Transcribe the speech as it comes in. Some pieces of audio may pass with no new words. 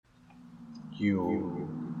You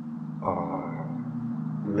are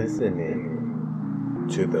listening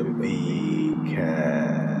to the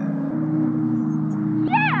B-Cast.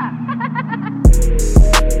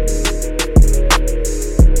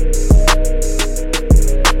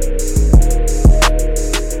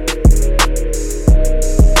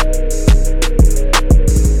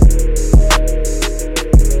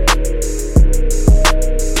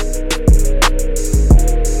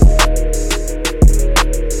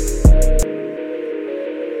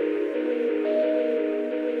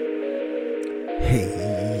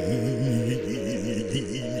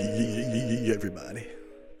 Everybody.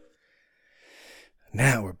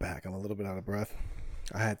 Now we're back. I'm a little bit out of breath.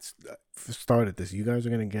 I had started this. You guys are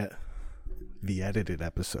going to get the edited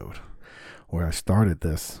episode where I started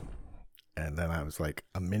this, and then I was like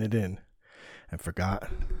a minute in and forgot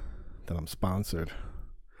that I'm sponsored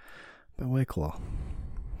by White Claw.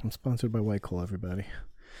 I'm sponsored by White Claw, everybody.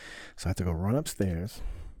 So I had to go run upstairs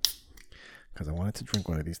because I wanted to drink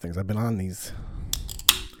one of these things. I've been on these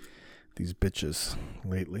bitches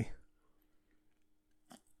lately.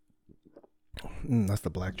 That's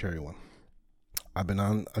the black cherry one. I've been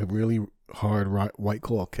on a really hard White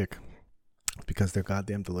Claw kick because they're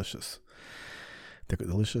goddamn delicious. They're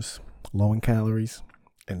delicious, low in calories,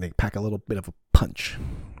 and they pack a little bit of a punch.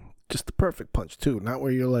 Just the perfect punch too. Not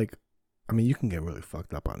where you're like, I mean, you can get really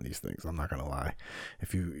fucked up on these things. I'm not gonna lie.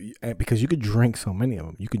 Because you could drink so many of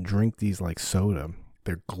them. You could drink these like soda.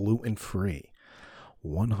 They're gluten free.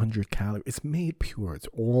 100 calories. It's made pure. It's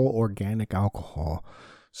all organic alcohol,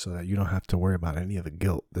 so that you don't have to worry about any of the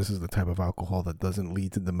guilt. This is the type of alcohol that doesn't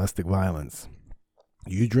lead to domestic violence.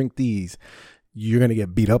 You drink these, you're going to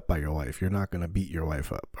get beat up by your wife. You're not going to beat your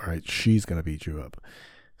wife up, all right? She's going to beat you up.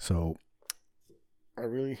 So I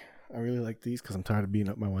really like these because I'm tired of beating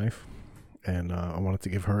up my wife, and I wanted to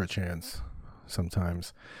give her a chance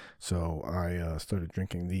sometimes. So I started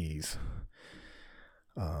drinking these.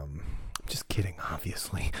 I'm just kidding,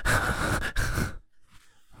 obviously.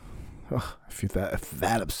 If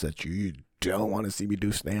that upsets you, you don't want to see me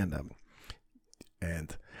do stand-up.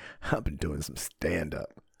 And I've been doing some stand-up.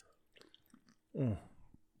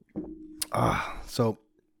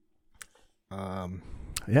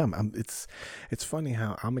 It's funny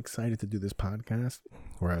how I'm excited to do this podcast,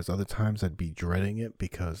 whereas other times I'd be dreading it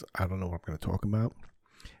because I don't know what I'm going to talk about.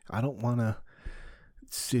 I don't want to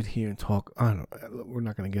sit here and talk. We're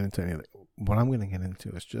not going to get into anything. What I'm going to get into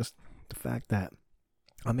is just the fact that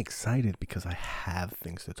I'm excited because I have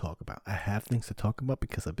things to talk about. I have things to talk about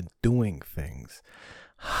because I've been doing things.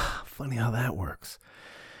 Funny how that works.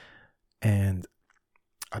 And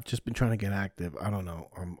I've just been trying to get active. I don't know.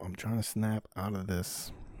 I'm trying to snap out of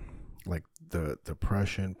this, like the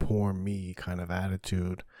depression, poor me kind of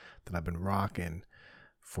attitude that I've been rocking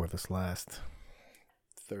for this last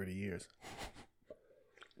 30 years.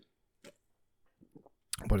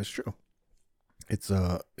 But it's true. It's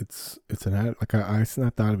an habit. Like I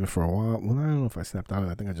snapped out of it for a while. Well, I don't know if I snapped out of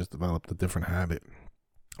it. I think I just developed a different habit,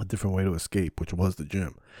 a different way to escape, which was the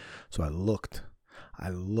gym. So I looked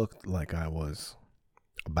like I was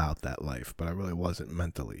about that life, but I really wasn't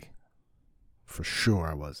mentally. For sure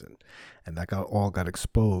I wasn't. And that all got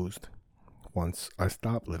exposed once I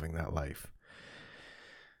stopped living that life.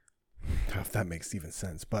 If that makes even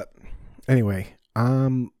sense. But anyway,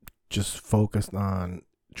 I'm just focused on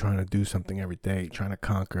trying to do something every day, trying to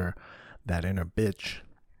conquer that inner bitch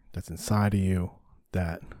that's inside of you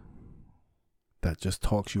that just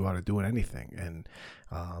talks you out of doing anything. And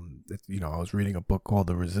I was reading a book called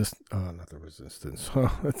That's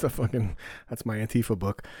my Antifa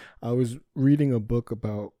book. I was reading a book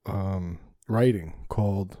about writing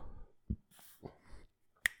called, I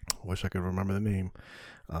wish I could remember the name.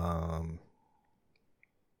 Damn,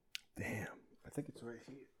 I think it's right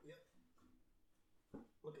here.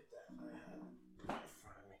 Look at that. I have it in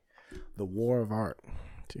front of me. The War of Art.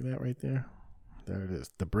 See that right there? There it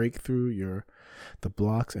is. The breakthrough, the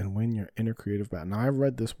blocks, and win your inner creative battle. Now, I've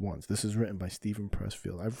read this once. This is written by Stephen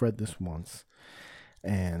Pressfield. I've read this once.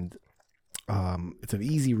 And it's an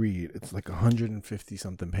easy read. It's like 150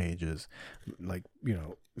 something pages. Like,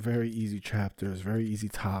 very easy chapters, very easy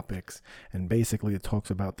topics. And basically it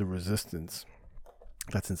talks about the resistance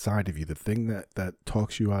that's inside of you, the thing that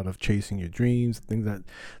talks you out of chasing your dreams, the thing that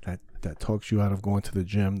talks you out of going to the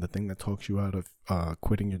gym, the thing that talks you out of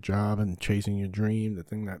quitting your job and chasing your dream, the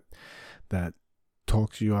thing that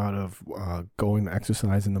talks you out of going to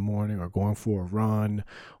exercise in the morning or going for a run,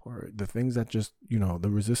 or the things that just, the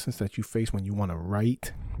resistance that you face when you want to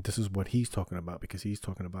write. This is what he's talking about, because he's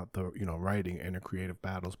talking about the, writing, inner creative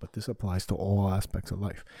battles, but this applies to all aspects of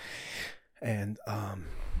life. And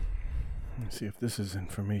Let's see if this is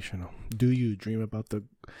informational. Do you dream about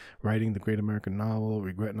writing the great American novel?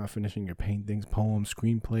 Regret not finishing your paintings, poems,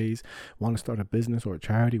 screenplays? Want to start a business or a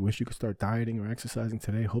charity? Wish you could start dieting or exercising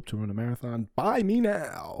today? Hope to run a marathon? Buy me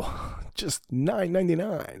now. Just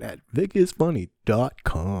 $9.99 at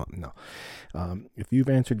vicisfunny.com. No. If you've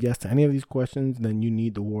answered yes to any of these questions, then you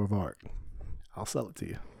need the War of Art. I'll sell it to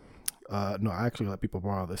you. No, I actually let people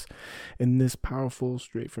borrow this. In this powerful,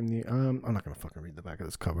 straight from the I'm not gonna fucking read the back of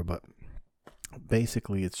this cover, but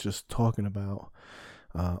basically it's just talking about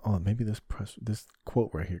maybe this quote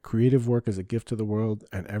right here: creative work is a gift to the world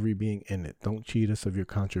and every being in it. Don't cheat us of your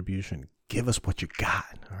contribution. Give us what you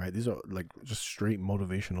got. All right, these are like just straight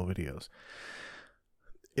motivational videos.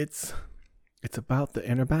 It's about the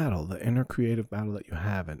inner battle, the inner creative battle that you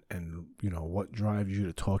have, and you know what drives you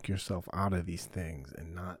to talk yourself out of these things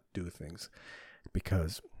and not do things,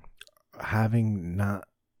 because having not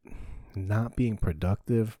being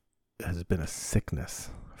productive has been a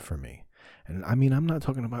sickness for me. And I mean, I'm not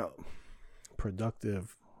talking about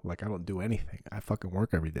productive like I don't do anything. I fucking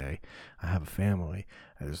work every day. I have a family.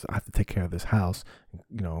 I have to take care of this house,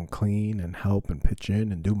 you know, clean and help and pitch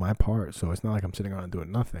in and do my part. So it's not like I'm sitting around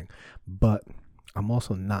doing nothing, but I'm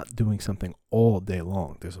also not doing something all day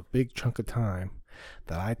long. There's a big chunk of time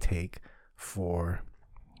that I take for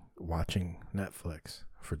watching Netflix,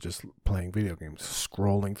 for just playing video games,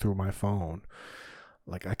 scrolling through my phone.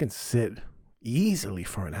 Like I can sit easily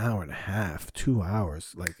for an hour and a half, 2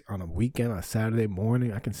 hours. Like on a weekend, on a Saturday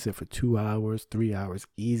morning, I can sit for 2 hours, 3 hours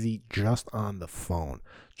easy, just on the phone,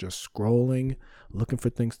 just scrolling, looking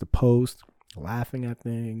for things to post, laughing at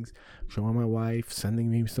things, showing my wife,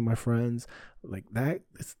 sending memes to my friends. Like that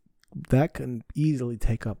can easily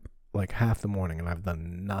take up like half the morning, and I've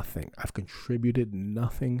done nothing. I've contributed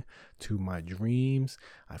nothing to my dreams.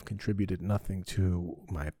 I've contributed nothing to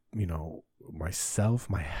my, you know, myself,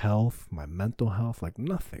 my health, my mental health, like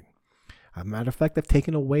nothing. As a matter of fact, I've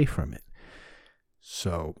taken away from it.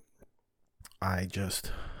 So I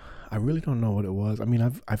really don't know what it was. I mean,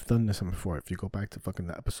 I've done this before. If you go back to fucking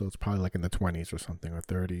the episodes, probably like in the 20s or something, or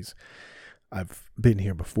 30s, I've been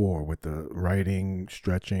here before with the writing,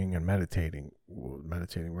 stretching, and meditating.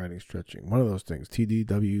 Meditating, writing, stretching. One of those things.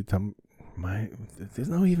 TDW. There's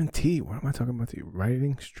no even T. What am I talking about? T?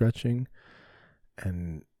 Writing, stretching,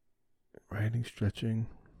 and writing, stretching.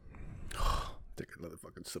 Take another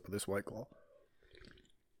fucking sip of this White Claw.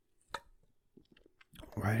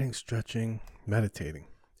 Writing, stretching, meditating.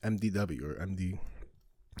 MDW or MD.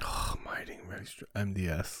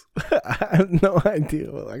 MDS. I have no idea.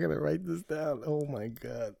 I gotta write this down. Oh my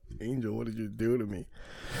God. Angel, what did you do to me?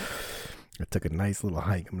 I took a nice little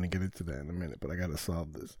hike. I'm gonna get into that in a minute, but I gotta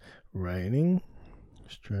solve this. Writing,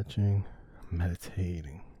 stretching,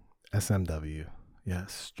 meditating. SMW.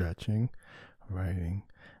 Yes, stretching, writing,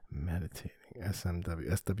 meditating.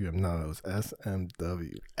 SMW. SWM. No, it was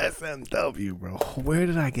SMW. SMW, bro. Where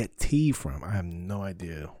did I get T from? I have no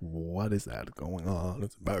idea. What is that going on?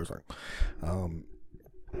 It's embarrassing.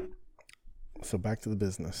 So back to the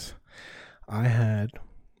business. I've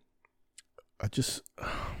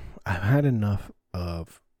had enough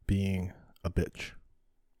of being a bitch.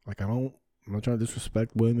 Like I'm not trying to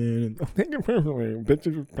disrespect women and take it personally.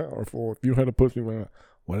 Bitches are powerful. If you had a pussy,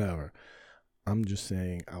 whatever. I'm just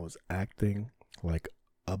saying I was acting like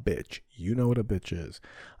a bitch. You know what a bitch is.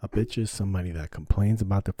 A bitch is somebody that complains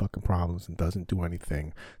about their fucking problems and doesn't do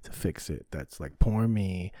anything to fix it. That's like poor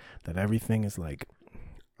me. That everything is like,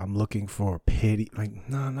 I'm looking for pity. Like,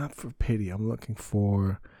 no, not for pity. I'm looking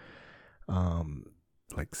for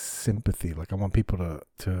like sympathy. Like I want people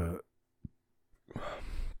to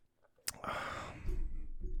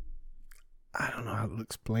I don't know how to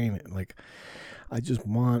explain it. Like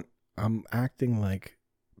I'm acting like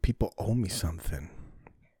people owe me something.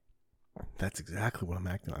 That's exactly what I'm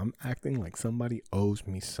acting. I'm acting like somebody owes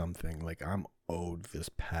me something. Like I'm owed this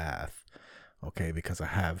path. Okay, because I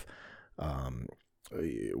have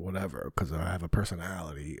whatever, because I have a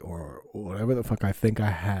personality or whatever the fuck I think I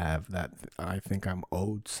have, that I think I'm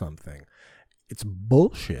owed something. It's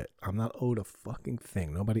bullshit. I'm not owed a fucking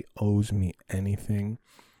thing. Nobody owes me anything.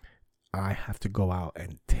 I have to go out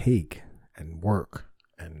and take and work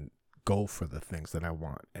and go for the things that I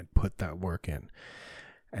want and put that work in.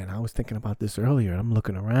 And I was thinking about this earlier, and I'm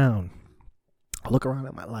looking around. I look around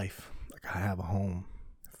at my life. Like I have a home,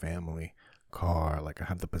 family, car, like I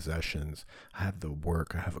have the possessions, I have the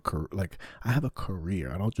work, I have a career. Like I have a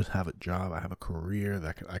career. I don't just have a job. I have a career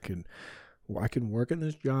that I can work in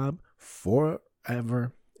this job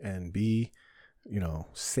forever and be, you know,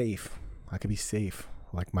 safe. I could be safe.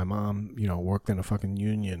 Like my mom, you know, worked in a fucking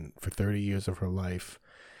union for 30 years of her life,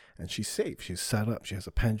 and she's safe. She's set up. She has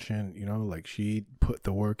a pension, like she put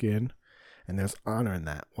the work in, and there's honor in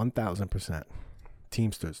that. 1000%.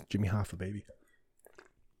 Teamsters, Jimmy Hoffa, baby.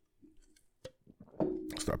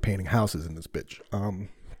 Start painting houses in this bitch.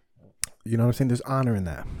 You know what I'm saying? There's honor in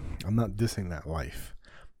that. I'm not dissing that life,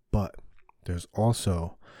 but there's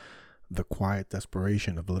also the quiet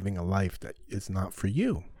desperation of living a life that is not for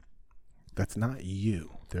you. That's not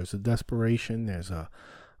you. There's a desperation. There's a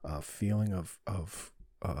feeling of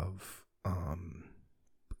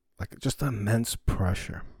like just immense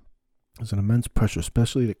pressure. There's an immense pressure,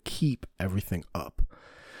 especially to keep everything up,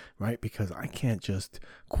 right? Because I can't just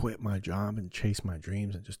quit my job and chase my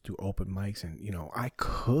dreams and just do open mics. And, I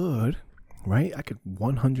could, right? I could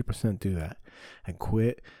 100% do that and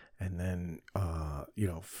quit and then,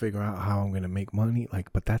 figure out how I'm going to make money.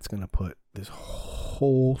 But that's going to put this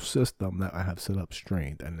whole system that I have set up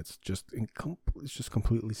strained, and it's just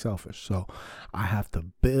completely selfish. So I have to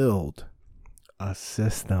build a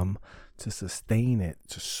system to sustain it,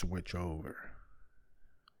 to switch over.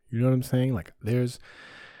 You know what I'm saying?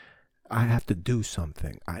 I have to do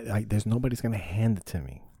something. There's nobody's going to hand it to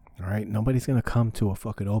me. All right. Nobody's going to come to a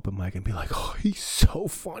fucking open mic and be like, oh, he's so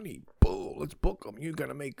funny. Boo, let's book him. You're going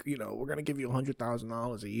to make, we're going to give you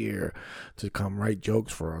 $100,000 a year to come write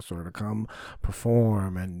jokes for us or to come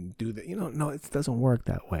perform and do that. No, it doesn't work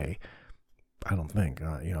that way. I don't think,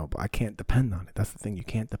 but I can't depend on it. That's the thing. You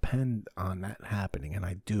can't depend on that happening. And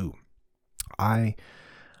I do. I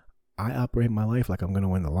operate my life like I'm going to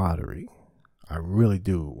win the lottery. I really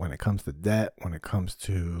do. When it comes to debt, when it comes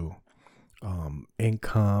to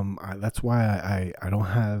income, that's why I don't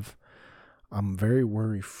have, I'm very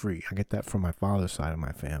worry free. I get that from my father's side of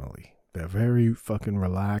my family. They're very fucking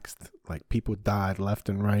relaxed. Like, people died left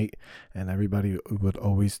and right, and everybody would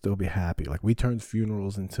always still be happy. Like, we turned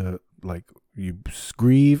funerals into, like, you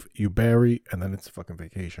grieve, you bury, and then it's a fucking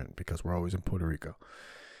vacation because we're always in Puerto Rico.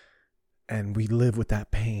 And we live with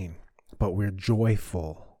that pain, but we're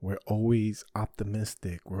joyful. We're always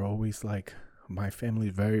optimistic. We're always like,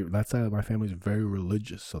 that side of my family is very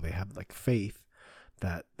religious. So they have like faith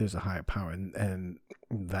that there's a higher power. And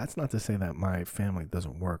that's not to say that my family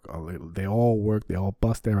doesn't work. They all work. They all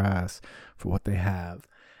bust their ass for what they have.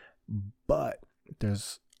 But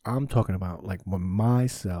I'm talking about like when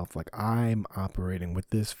myself, like I'm operating with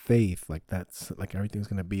this faith, like that's like everything's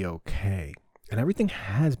going to be okay. And everything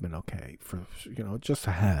has been okay it just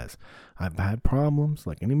has. I've had problems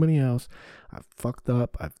like anybody else. I've fucked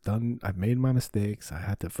up. I've made my mistakes. I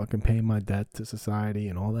had to fucking pay my debt to society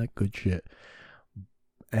and all that good shit.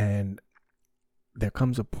 And there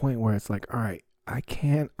comes a point where it's like, all right, I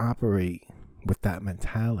can't operate with that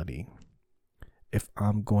mentality if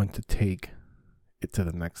I'm going to take it to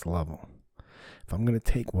the next level. If I'm going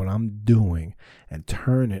to take what I'm doing and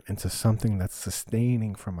turn it into something that's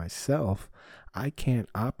sustaining for myself, I can't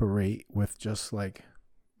operate with just like,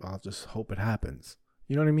 I'll just hope it happens.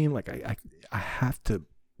 You know what I mean? Like I have to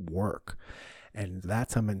work. And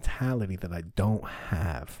that's a mentality that I don't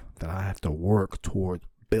have, that I have to work towards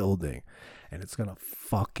building. And it's going to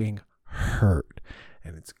fucking hurt.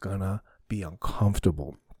 And it's going to be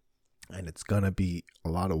uncomfortable. And it's going to be a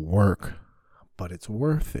lot of work, but it's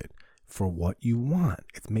worth it. For what you want.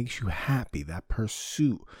 It makes you happy. That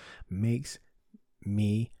pursuit makes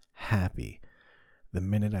me happy the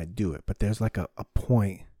minute I do it. But there's like a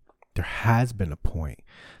point, there has been a point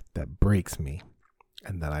that breaks me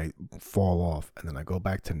and that I fall off, and then I go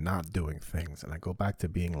back to not doing things, and I go back to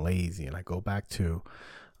being lazy, and I go back to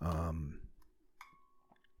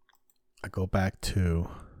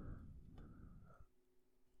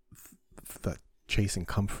the chasing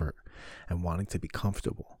comfort and wanting to be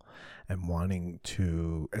comfortable. And wanting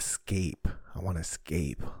to escape. I want to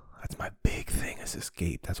escape. That's my big thing, is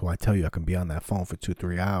escape. That's why I tell you I can be on that phone for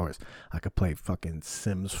 2-3 hours. I could play fucking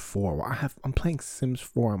Sims 4. Well, I'm playing Sims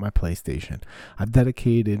 4 on my PlayStation. I've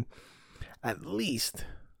dedicated at least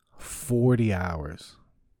 40 hours.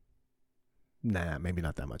 Nah, maybe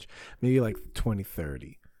not that much. Maybe like 20,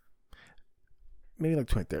 30. Maybe like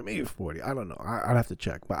 20, 30, maybe 40. I don't know. I'd have to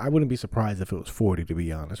check. But I wouldn't be surprised if it was 40, to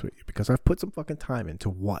be honest with you. Because I've put some fucking time into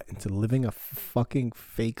what? Into living a fucking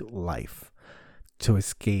fake life to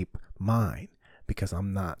escape mine. Because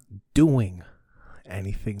I'm not doing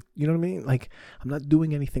anything. You know what I mean? Like, I'm not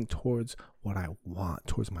doing anything towards what I want,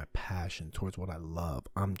 towards my passion, towards what I love.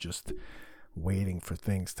 I'm just waiting for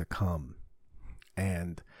things to come.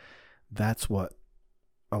 And that's what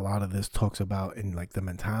a lot of this talks about, in like the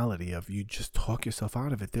mentality of you just talk yourself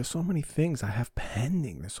out of it. There's so many things I have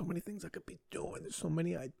pending. There's so many things I could be doing. There's so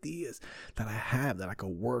many ideas that I have that I could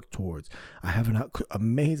work towards. I have an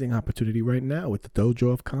amazing opportunity right now with the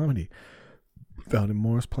Dojo of Comedy. found in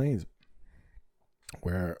Morris Plains,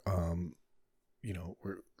 where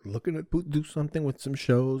we're looking to do something with some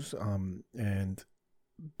shows, and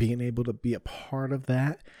being able to be a part of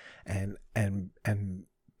that, and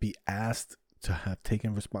be asked to have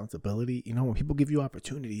taken responsibility. When people give you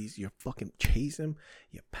opportunities, you fucking chase them,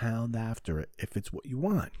 you pound after it if it's what you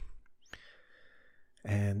want.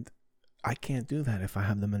 And I can't do that if I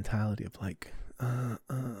have the mentality of like,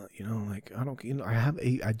 like I don't,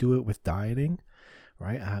 I do it with dieting,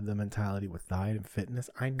 right? I have the mentality with diet and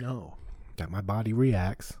fitness. I know that my body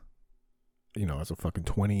reacts, as a fucking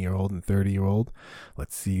 20-year-old and 30-year-old.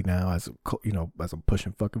 Let's see now as I'm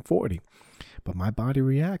pushing fucking 40. But my body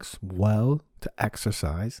reacts well to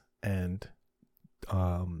exercise and,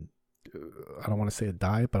 I don't want to say a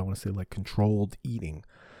diet, but I want to say like controlled eating.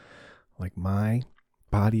 Like my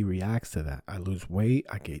body reacts to that. I lose weight.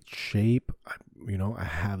 I get shape. I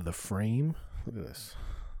have the frame. Look at this.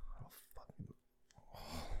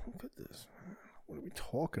 Look at this. What are we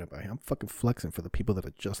talking about here? I'm fucking flexing for the people that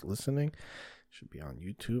are just listening. It should be on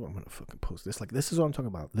YouTube. I'm going to fucking post this. Like, this is what I'm talking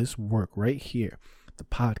about. This work right here. The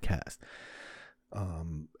podcast.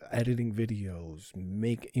 Editing videos.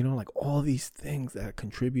 Like all these things that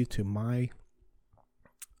contribute to my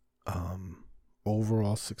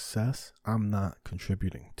overall success. I'm not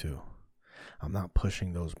contributing to. I'm not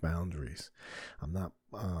pushing those boundaries. I'm not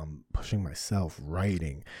pushing myself,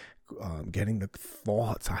 writing, getting the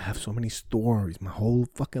thoughts. I have so many stories. My whole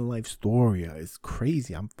fucking life story is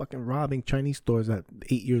crazy. I'm fucking robbing Chinese stores at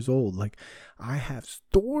 8 years old. Like, I have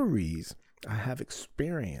stories. I have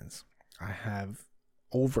experience. I have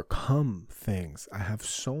overcome things. I have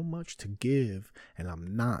so much to give, and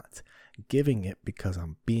I'm not giving it because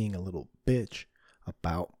I'm being a little bitch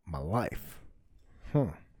about my life.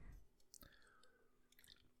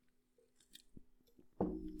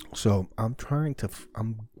 So I'm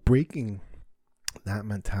breaking that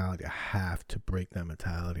mentality. I have to break that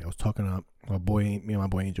mentality. I was talking to me and my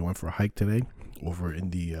boy Angel went for a hike today over in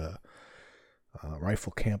the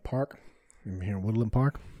Rifle Camp Park here in Woodland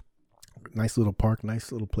Park. Nice little park,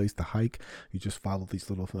 nice little place to hike. You just follow these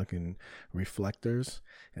little fucking reflectors,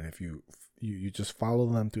 and if you just follow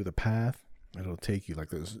them through the path, it'll take you like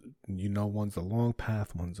there's one's a long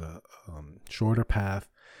path, one's a shorter path.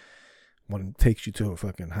 One takes you to a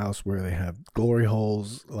fucking house where they have glory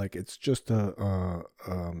holes. Like, it's just a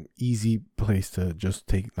easy place to just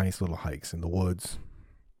take nice little hikes in the woods.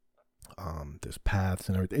 There's paths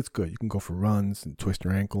and everything. It's good. You can go for runs and twist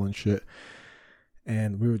your ankle and shit.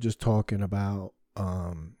 And we were just talking about,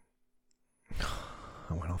 I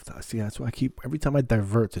went off that. See, that's why every time I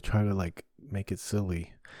divert to try to like make it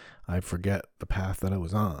silly, I forget the path that I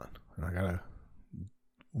was on. And I gotta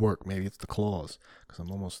work. Maybe it's the claws, because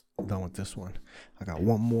I'm almost done with this one. I got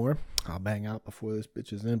one more. I'll bang out before this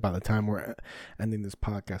bitch is in. By the time we're ending this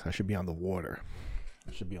podcast, I should be on the water.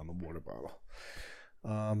 I should be on the water bottle.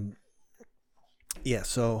 Yeah,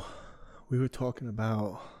 so we were talking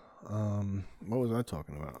about, what was I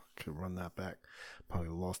talking about? Could run that back. Probably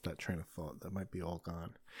lost that train of thought. That might be all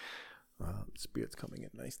gone. Spirit's coming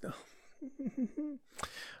in nice now.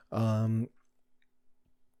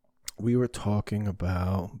 We were talking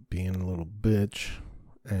about being a little bitch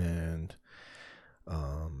and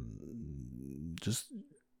just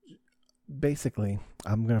basically,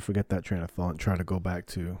 I'm going to forget that train of thought and try to go back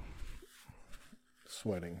to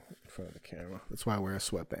sweating in front of the camera. That's why I wear a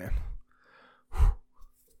sweatband.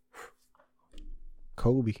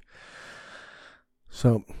 Kobe.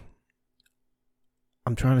 So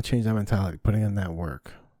I'm trying to change that mentality, putting in that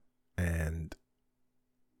work, and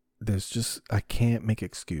I can't make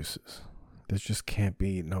excuses. There just can't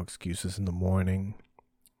be no excuses in the morning.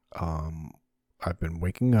 I've been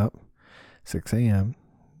waking up 6 a.m.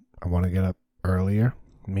 I want to get up earlier.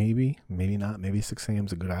 Maybe not. Maybe 6 a.m.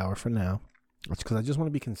 is a good hour for now. It's because I just want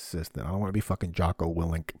to be consistent. I don't want to be fucking Jocko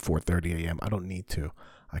Willink 4:30 a.m. I don't need to.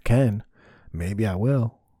 I can. Maybe I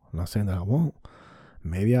will. I'm not saying that I won't.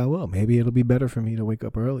 Maybe I will. Maybe it'll be better for me to wake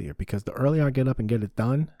up earlier, because the earlier I get up and get it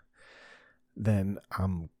done, then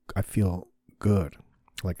I feel good.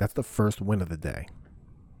 Like, that's the first win of the day.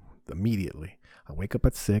 Immediately. I wake up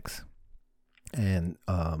at 6, and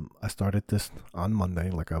I started this on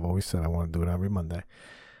Monday. Like I've always said, I want to do it every Monday.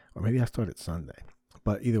 Or maybe I started Sunday.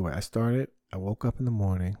 But either way, I woke up in the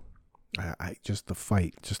morning. I just the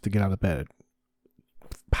fight, just to get out of bed.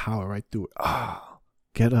 Power right through it.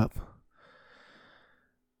 Get up.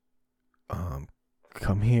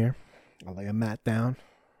 Come here. I'll lay a mat down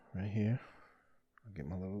right here. I'll get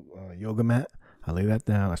my little yoga mat. I lay that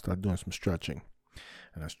down. I start doing some stretching,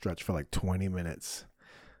 and I stretch for like 20 minutes,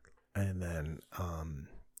 and then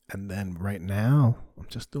And then right now, I'm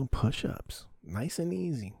just doing push-ups. Nice and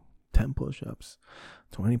easy. 10 push-ups,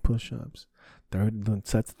 20 push-ups, 30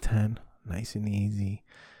 sets of 10. Nice and easy.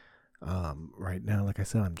 Right now, like I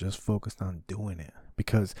said, I'm just focused on doing it.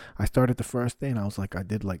 Because I started the first day and I was like, I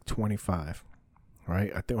did like 25.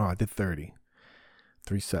 Right? I did 30.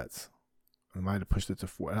 3 sets. I might have pushed it to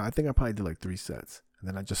 4. I think I probably did like 3 sets. And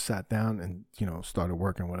then I just sat down and, started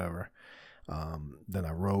working, whatever. Then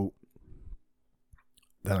I wrote.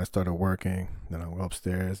 Then I started working. Then I go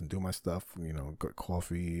upstairs and do my stuff, get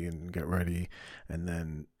coffee and get ready. And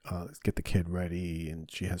then get the kid ready. And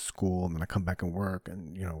she has school. And then I come back and work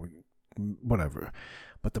and, whatever.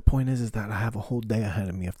 But the point is that I have a whole day ahead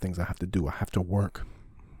of me of things I have to do. I have to work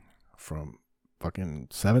from fucking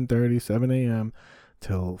 7:30, 7 a.m.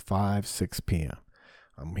 till 5, 6 p.m.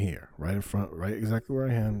 I'm here, right in front, right exactly where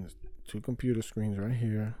I am. There's 2 computer screens right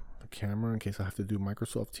here. The camera in case I have to do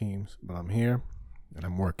Microsoft Teams. But I'm here. And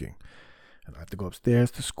I'm working. And I have to go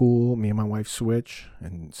upstairs to school. Me and my wife switch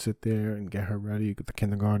and sit there and get her ready. Get the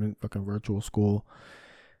kindergarten, fucking virtual school.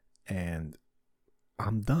 And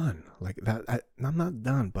I'm done. Like that. I'm not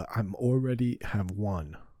done, but I'm already have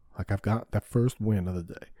won. Like I've got that first win of the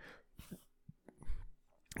day.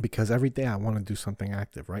 Because every day I want to do something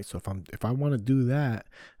active, right? So if I want to do that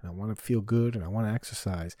and I want to feel good and I want to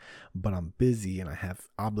exercise, but I'm busy and I have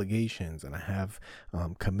obligations and I have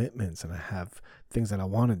commitments and I have things that I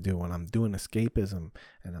want to do and I'm doing escapism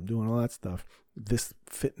and I'm doing all that stuff, this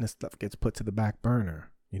fitness stuff gets put to the back burner.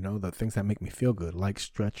 The things that make me feel good, like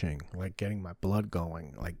stretching, like getting my blood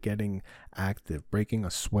going, like getting active, breaking a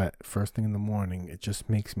sweat first thing in the morning. It just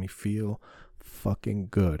makes me feel fucking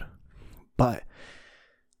good. But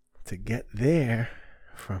to get there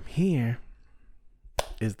from here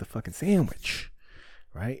is the fucking sandwich,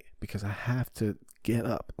 right? Because I have to get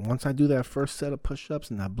up. Once I do that first set of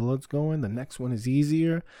push-ups and that blood's going, the next one is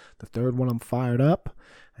easier. The third one, I'm fired up.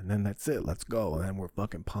 And then that's it. Let's go. And then we're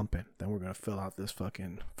fucking pumping. Then we're going to fill out this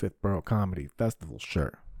fucking Fifth Borough Comedy Festival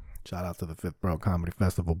shirt. Shout out to the Fifth Borough Comedy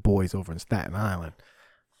Festival boys over in Staten Island.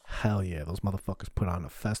 Hell yeah. Those motherfuckers put on a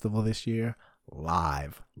festival this year.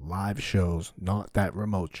 Live shows, not that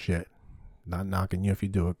remote shit. Not knocking you if you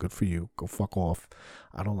do it. Good for you. Go fuck off.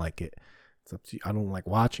 I don't like it. It's up to you. I don't like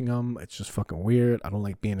watching them. It's just fucking weird. I don't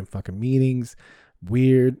like being in fucking meetings.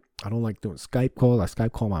 Weird. I don't like doing Skype calls. I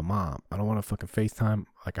Skype call my mom. I don't want to fucking FaceTime.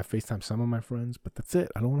 Like I FaceTime some of my friends, but that's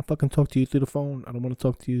it. I don't want to fucking talk to you through the phone. I don't want to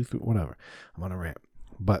talk to you through whatever. I'm on a rant.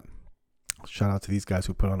 But shout out to these guys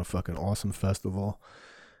who put on a fucking awesome festival.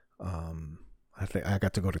 I think I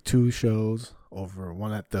got to go to 2 shows over,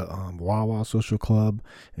 one at the Wawa Social Club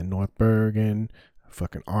in North Bergen.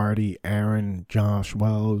 Fucking Artie, Aaron, Josh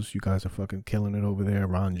Wells, you guys are fucking killing it over there.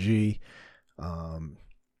 Ron G.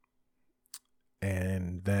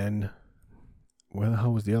 And then where the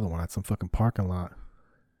hell was the other one? At some fucking parking lot.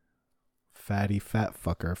 Fat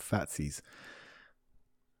fucker, Fatsies.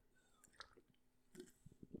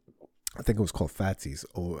 I think it was called Fatsies.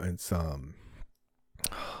 Oh, it's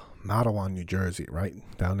Matawan, New Jersey, right?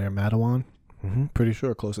 Down there, Matawan. Pretty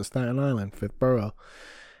sure, close to Staten Island, Fifth Borough.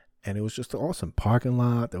 And it was just an awesome parking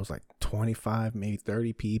lot. There was like 25, maybe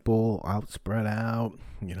 30 people out, spread out,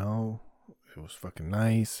 It was fucking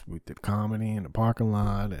nice. We did comedy in the parking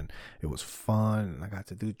lot, and it was fun. And I got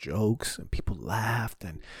to do jokes, and people laughed,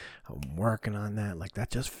 and I'm working on that. Like,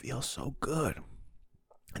 that just feels so good.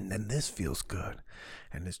 And then this feels good.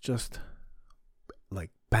 And it's just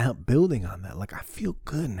like building on that. Like, I feel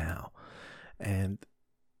good now. And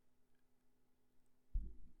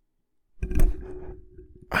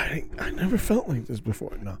I never felt like this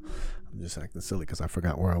before. No, I'm just acting silly because I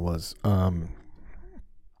forgot where I was.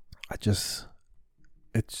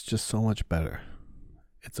 It's just so much better.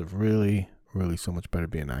 It's a really, really so much better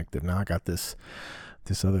being active. Now I got this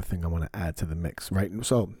other thing I want to add to the mix, right?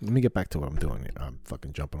 So let me get back to what I'm doing. I'm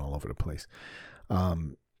fucking jumping all over the place.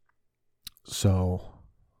 So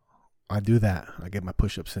I do that. I get my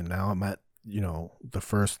push-ups in. Now I'm at, the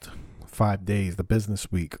first 5 days, the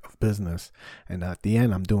business week of business. And at the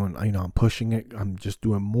end, I'm doing, I'm pushing it. I'm just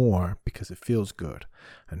doing more because it feels good.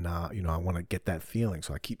 And now, I want to get that feeling.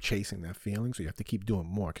 So I keep chasing that feeling. So you have to keep doing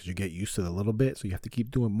more because you get used to it a little bit. So you have to keep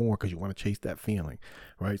doing more because you want to chase that feeling,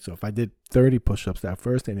 right? So if I did 30 push-ups that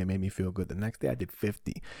first day and it made me feel good, the next day I did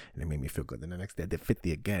 50 and it made me feel good. Then the next day I did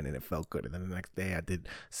 50 again and it felt good. And then the next day I did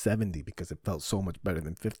 70 because it felt so much better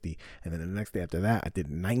than 50. And then the next day after that I did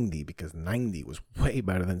 90 because 90 was way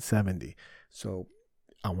better than 70. So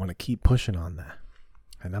I want to keep pushing on that.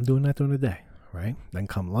 And I'm doing that during the day, right? Then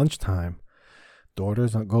come lunchtime, daughter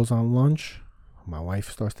goes on lunch. My wife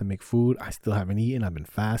starts to make food. I still haven't eaten. I've been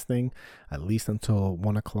fasting at least until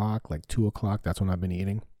 1 o'clock, like 2 o'clock. That's when I've been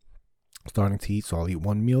eating. starting to eat. So I'll eat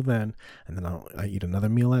one meal then, and then I eat another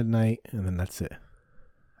meal at night, and then that's it.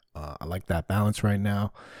 I like that balance right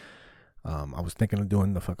now. I was thinking of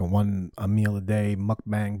doing the fucking a meal a day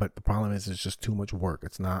mukbang, but the problem is it's just too much work.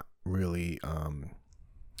 It's not really,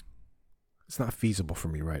 it's not feasible for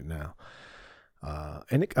me right now.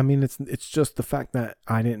 It's just the fact that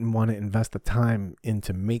I didn't want to invest the time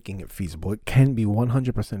into making it feasible. It can be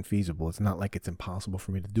 100% feasible. It's not like it's impossible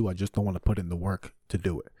for me to do. I just don't want to put in the work to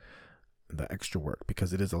do it, the extra work,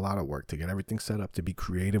 because it is a lot of work to get everything set up, to be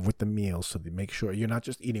creative with the meals, so to make sure you're not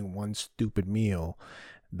just eating one stupid meal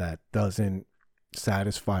that doesn't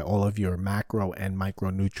satisfy all of your macro and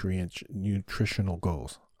micronutrient nutritional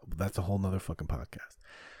goals. That's a whole nother fucking podcast.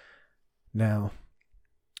 Now,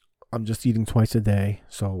 I'm just eating twice a day,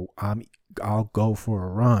 so I'll go for a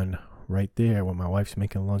run right there when my wife's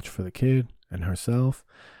making lunch for the kid and herself,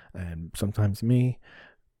 and sometimes me.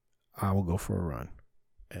 I will go for a run,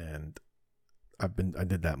 and I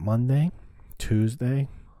did that Monday, Tuesday,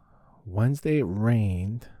 Wednesday. It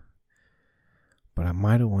rained, but I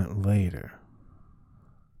might have went later.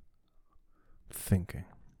 Thinking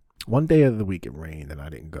one day of the week it rained and I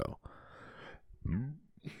didn't go.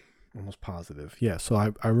 Almost positive. Yeah, so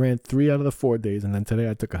I ran 3 out of the 4 days, and then today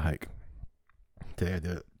I took a hike. Today I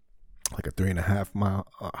did like a 3.5 mile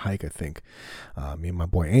hike, I think. Me and my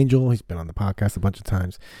boy Angel, he's been on the podcast a bunch of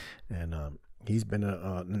times, and he's been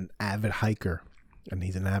an avid hiker, and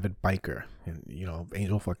he's an avid biker, and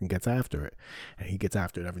Angel fucking gets after it, and he gets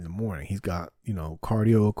after it every morning. He's got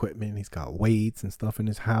cardio equipment, he's got weights and stuff in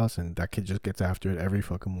his house, and that kid just gets after it every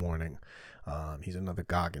fucking morning. He's another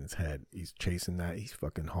Goggins head. He's chasing that. He's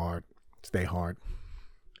fucking hard. Stay hard.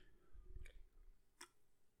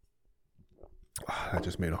 I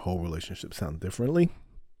just made a whole relationship sound differently,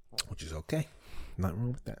 which is okay. Nothing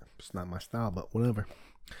wrong with that. It's not my style, but whatever.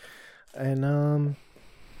 And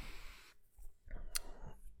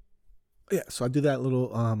yeah, so I do that little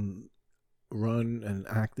run and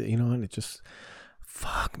act, and it just,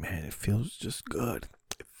 fuck, man, it feels just good.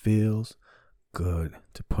 It feels good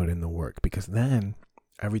to put in the work, because then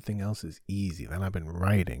everything else is easy. Then I've been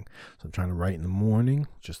writing, so I'm trying to write in the morning,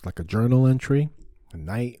 just like a journal entry. At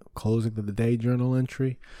night, closing of the day journal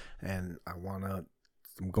entry, and I'm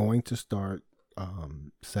going to start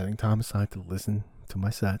setting time aside to listen to my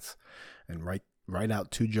sets and write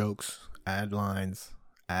out 2 jokes, add lines,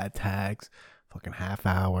 add tags, fucking half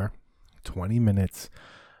hour, 20 minutes,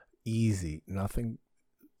 easy, nothing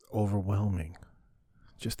overwhelming,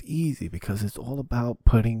 just easy, because it's all about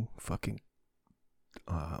putting fucking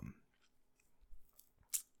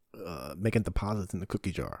making deposits in the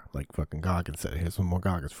cookie jar, like fucking Goggins said. Here's some more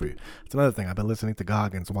Goggins for you. It's another thing. I've been listening to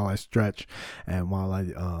Goggins while I stretch and while I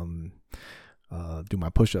do my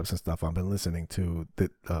push-ups and stuff. I've been listening to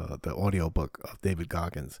the audio book of David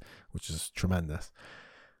Goggins, which is tremendous.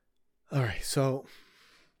 All right, so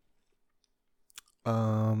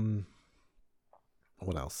what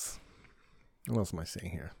else? What else am I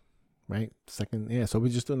saying here? Right, second, yeah. So we're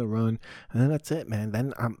just doing the run, and then that's it, man.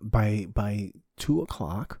 Then by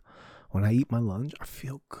 2:00, when I eat my lunch, I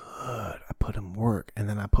feel good. I put in work, and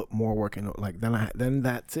then I put more work in. Like then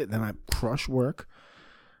that's it. Then I crush work,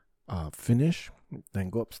 finish, then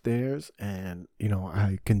go upstairs, and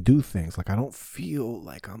I can do things. Like I don't feel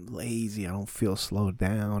like I'm lazy. I don't feel slowed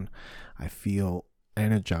down. I feel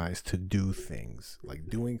energized to do things. Like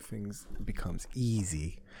doing things becomes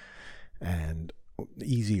easy and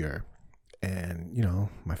easier. And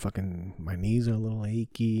my knees are a little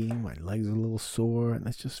achy, my legs are a little sore, and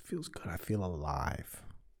that just feels good. I feel alive.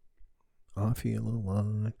 I feel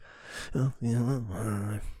alive. Oh.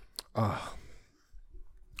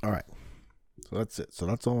 All right. So that's it. So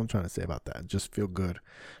that's all I'm trying to say about that. Just feel good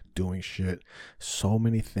doing shit. So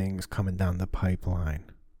many things coming down the pipeline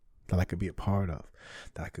that I could be a part of,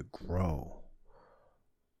 that I could grow.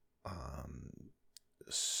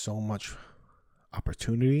 So much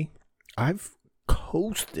opportunity. I've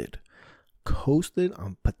coasted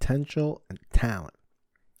on potential and talent.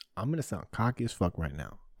 I'm going to sound cocky as fuck right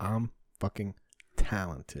now. I'm fucking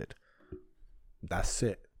talented. That's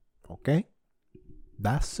it. Okay?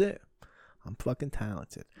 That's it. I'm fucking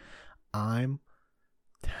talented. I'm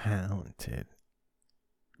talented.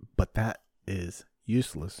 But that is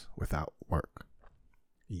useless without work.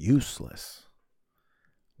 Useless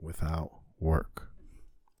without work.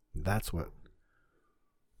 That's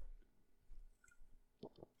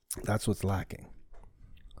what's lacking,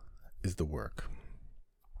 is the work.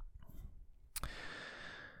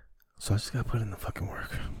 So I just gotta put in the fucking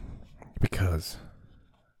work, because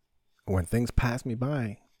when things pass me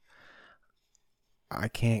by, I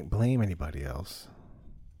can't blame anybody else.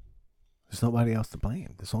 There's nobody else to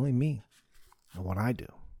blame. There's only me. and what I do.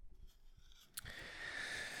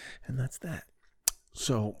 And that's that.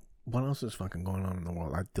 So, what else is fucking going on in the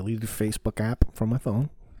world? I deleted the Facebook app from my phone.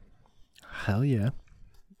 Hell yeah.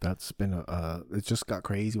 That's been it just got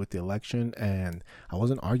crazy with the election, and I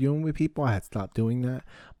wasn't arguing with people. I had stopped doing that,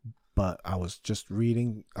 but I was just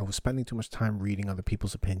reading. I was spending too much time reading other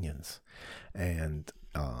people's opinions, and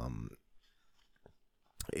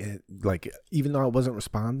even though I wasn't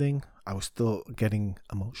responding, I was still getting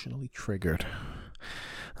emotionally triggered.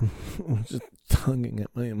 I'm just tugging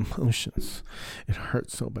at my emotions. It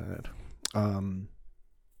hurts so bad.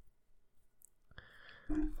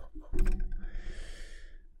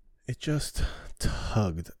 It just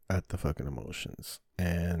tugged at the fucking emotions.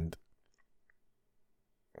 And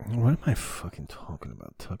what am I fucking talking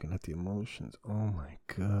about? Tugging at the emotions. Oh my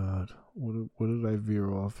god. What did I veer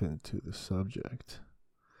off into the subject?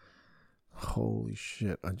 Holy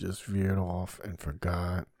shit. I just veered off and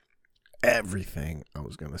forgot everything I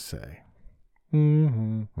was going to say.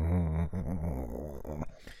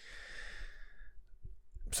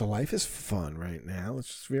 So life is fun right now. Let's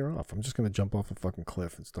just veer off. I'm just going to jump off a fucking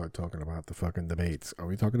cliff and start talking about the fucking debates. Are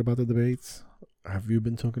we talking about the debates? Have you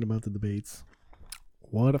been talking about the debates?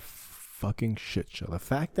 What a fucking shit show. The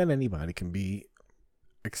fact that anybody can be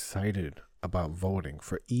excited about voting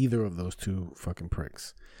for either of those two fucking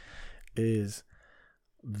pricks is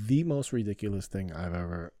the most ridiculous thing I've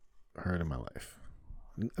ever heard in my life.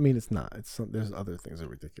 I mean, it's not. There's other things that are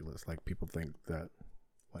ridiculous. Like, people think that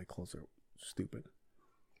white clothes are stupid.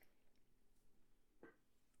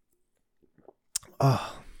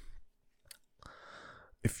 I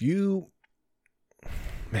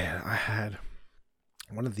had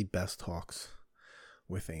one of the best talks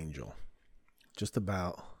with Angel, just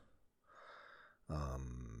about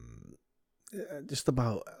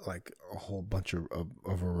like a whole bunch of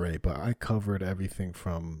array, but I covered everything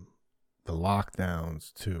from the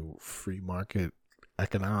lockdowns to free market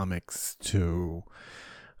economics to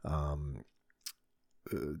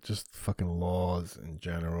just fucking laws in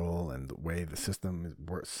general and the way the system is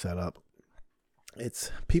set up.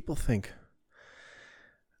 It's people think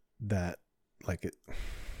that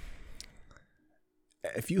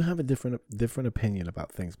if you have a different opinion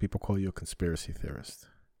about things, people call you a conspiracy theorist.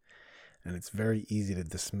 And it's very easy to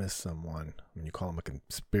dismiss someone when you call them a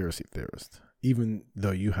conspiracy theorist, even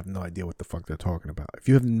though you have no idea what the fuck they're talking about. If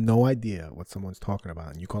you have no idea what someone's talking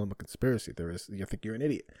about and you call them a conspiracy theorist, you think you're an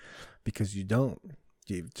idiot, because you don't.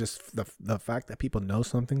 You just the fact that people know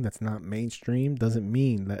something that's not mainstream doesn't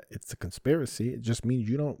mean that it's a conspiracy. It just means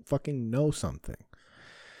you don't fucking know something.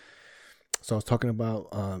 So I was talking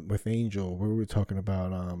about with Angel, we were talking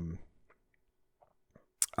about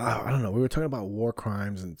I don't know, we were talking about war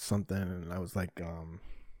crimes and something, and I was like,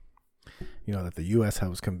 that the U.S.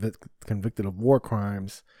 was convicted of war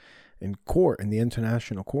crimes in court, in the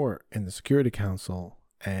International Court, in the Security Council,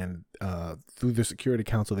 and through the Security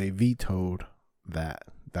Council they vetoed that.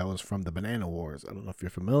 That was from the Banana Wars. I don't know if you're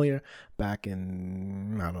familiar. Back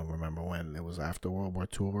in, I don't remember when, it was after World War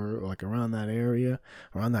II, or like around that area,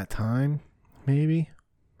 around that time, maybe.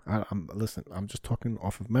 Listen, I'm just talking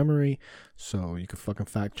off of memory, so you can fucking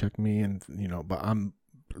fact check me, and but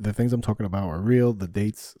the things I'm talking about are real. The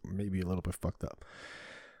dates may be a little bit fucked up,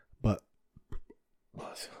 but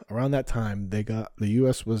around that time, the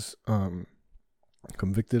U.S. was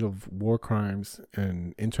convicted of war crimes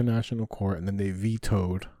in international court, and then they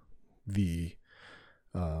vetoed the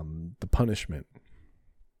punishment.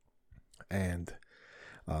 And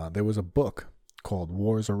there was a book called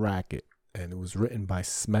War's a Racket, and it was written by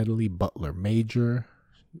Smedley Butler, Major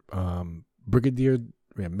Brigadier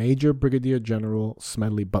General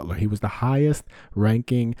Smedley Butler. He was the highest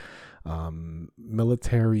ranking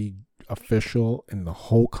military official in the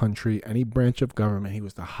whole country, any branch of government. He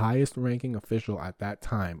was the highest ranking official at that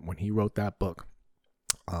time when he wrote that book.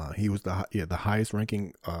 He was the highest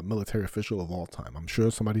ranking military official of all time. I'm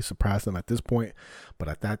sure somebody surpassed him at this point, but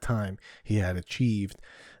at that time he had achieved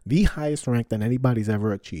the highest rank that anybody's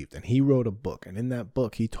ever achieved. And he wrote a book, and in that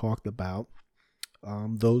book he talked about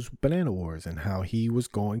those banana wars and how he was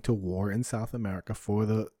going to war in South America for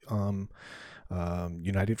the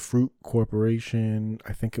United Fruit Corporation.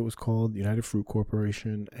 I think it was called United Fruit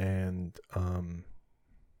Corporation, and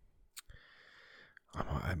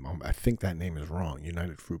I think that name is wrong.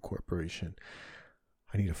 United Fruit Corporation.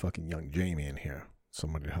 I need a fucking young Jamie in here.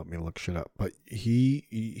 Somebody to help me look shit up. But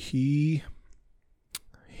he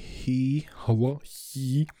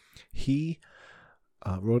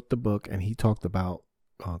wrote the book, and he talked about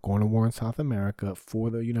going to war in South America for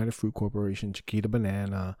the United Fruit Corporation, Chiquita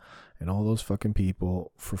Banana, and all those fucking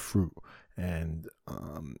people for fruit, and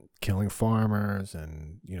killing farmers,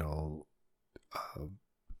 and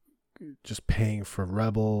just paying for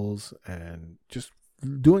rebels and just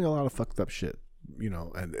doing a lot of fucked up shit,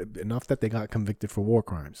 and enough that they got convicted for war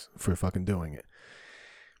crimes for fucking doing it.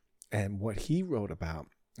 And what he wrote about,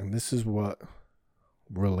 and this is what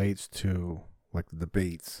relates to like the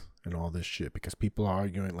debates and all this shit, because people are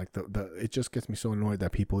arguing like it just gets me so annoyed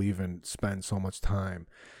that people even spend so much time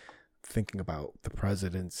thinking about the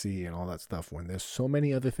presidency and all that stuff when there's so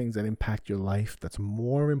many other things that impact your life that's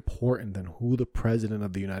more important than who the president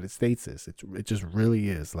of the United States is. It just really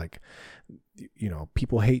is. Like,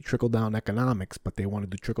 people hate trickle down economics, but they want to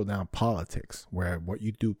do trickle down politics, where what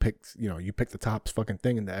you do picks, you pick the top fucking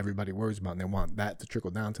thing and that everybody worries about, and they want that to trickle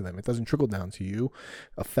down to them. It doesn't trickle down to you.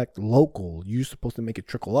 Affect local. You're supposed to make it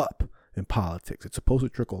trickle up. In politics, it's supposed to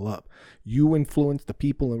trickle up. You influence the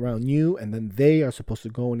people around you, and then they are supposed to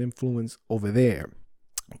go and influence over there.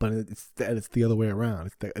 But it's the other way around.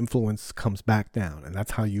 It's the influence comes back down, and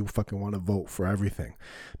that's how you fucking want to vote for everything,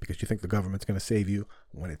 because you think the government's going to save you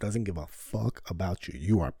when it doesn't give a fuck about you.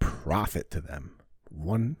 You are profit to them,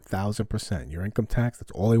 1,000%. Your income tax,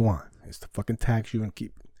 that's all they want, is to fucking tax you and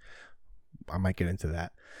keep. I might get into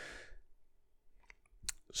that.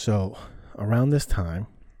 So around this time,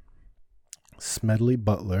 Smedley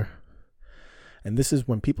Butler, and this is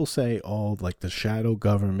when people say, oh, like the shadow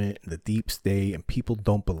government, the deep state, and people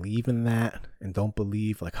don't believe in that and don't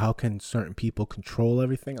believe, like, how can certain people control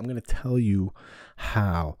everything? I'm going to tell you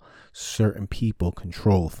how certain people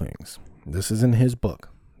control things. This is in his book.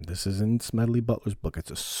 This is in Smedley Butler's book.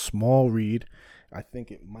 It's a small read. I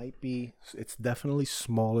think it's definitely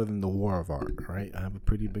smaller than The War of Art, right? I have a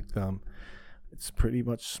pretty big thumb. It's pretty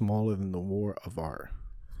much smaller than The War of Art.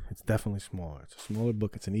 It's definitely smaller. It's a smaller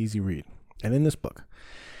book. It's an easy read. And in this book,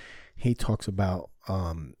 he talks about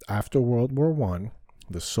after World War I,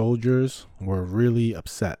 the soldiers were really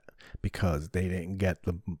upset because they didn't get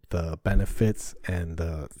the benefits and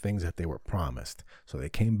the things that they were promised. So they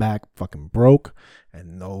came back fucking broke,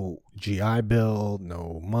 and no GI Bill,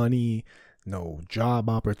 no money, no job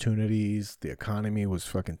opportunities. The economy was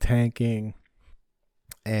fucking tanking.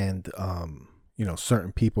 And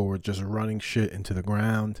certain people were just running shit into the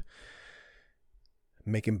ground,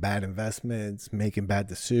 making bad investments, making bad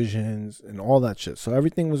decisions, and all that shit. So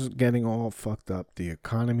everything was getting all fucked up. The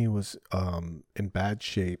economy was in bad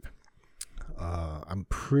shape. I'm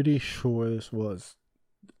pretty sure this was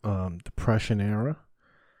Depression era.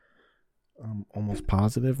 I'm almost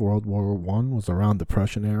positive World War I was around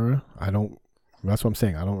Depression era. That's what I'm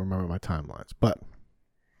saying. I don't remember my timelines, but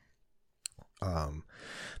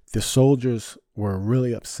the soldiers were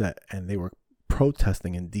really upset, and they were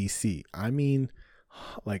protesting in DC. I mean,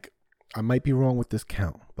 like, I might be wrong with this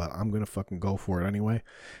count, but I'm going to fucking go for it anyway.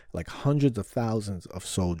 Like, hundreds of thousands of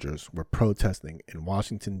soldiers were protesting in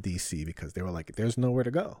Washington, DC, because they were like, there's nowhere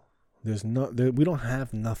to go. We don't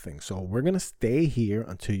have nothing. So we're going to stay here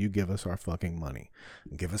until you give us our fucking money.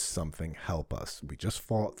 Give us something. Help us. We just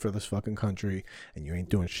fought for this fucking country, and you ain't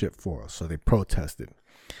doing shit for us. So they protested.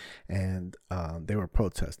 And they were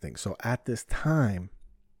protesting. So at this time,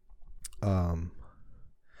 a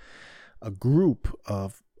group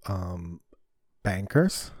of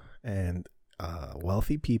bankers and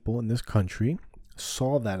wealthy people in this country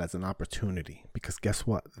saw that as an opportunity, because guess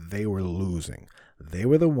what? They were losing. They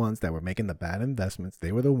were the ones that were making the bad investments.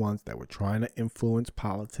 They were the ones that were trying to influence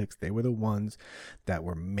politics. They were the ones that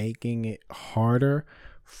were making it harder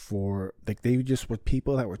they just were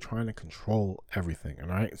people that were trying to control everything. All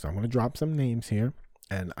right. So I'm going to drop some names here,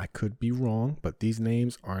 and I could be wrong, but these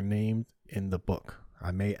names are named in the book.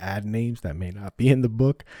 I may add names that may not be in the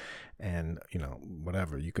book, and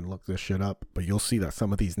whatever, you can look this shit up, but you'll see that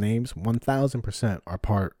some of these names 1,000% are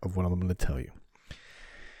part of what I'm going to tell you.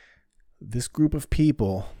 This group of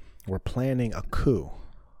people were planning a coup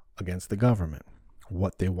against the government.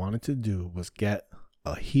 What they wanted to do was get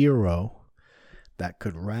a hero that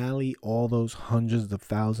could rally all those hundreds of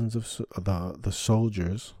thousands of the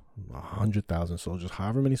soldiers, 100,000 soldiers,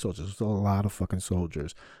 however many soldiers. There's a lot of fucking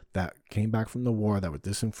soldiers that came back from the war that were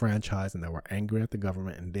disenfranchised and that were angry at the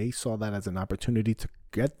government, and they saw that as an opportunity to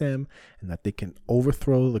get them, and that they can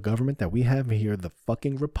overthrow the government that we have here, the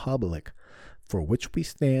fucking republic, for which we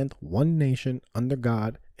stand, one nation, under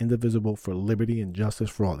God, indivisible, for liberty and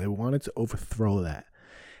justice for all. They wanted to overthrow that,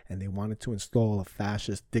 and they wanted to install a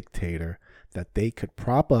fascist dictator that they could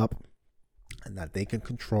prop up and that they can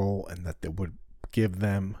control, and that they would give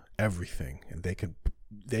them everything, and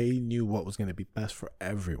they knew what was going to be best for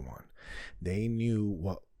everyone. They knew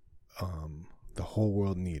what the whole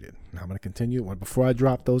world needed. Now I'm going to continue. Before I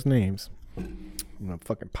drop those names, I'm going to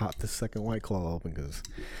fucking pop this second White Claw open, because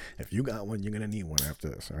if you got one, you're going to need one after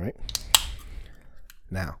this. All right.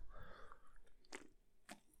 Now,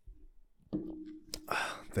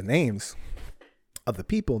 the names of the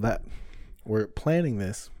people that were planning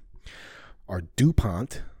this are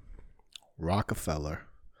DuPont, Rockefeller,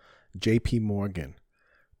 J.P. Morgan,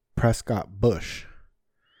 Prescott Bush.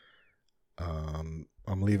 I'm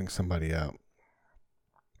leaving somebody out.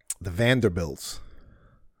 The Vanderbilts.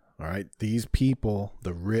 All right. These people,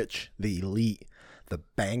 the rich, the elite, the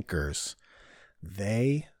bankers,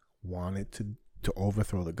 they wanted to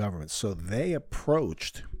overthrow the government. So they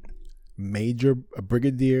approached Major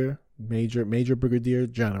Brigadier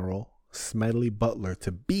General Smedley Butler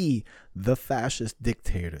to be the fascist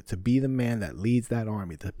dictator, to be the man that leads that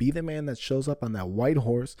army, to be the man that shows up on that white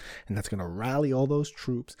horse and that's going to rally all those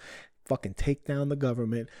troops, fucking take down the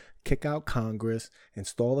government, kick out Congress,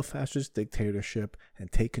 install the fascist dictatorship,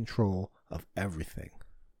 and take control of everything.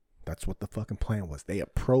 That's what the fucking plan was. They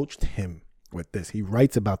approached him with this. He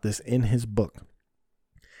writes about this in his book.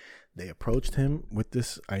 They approached him with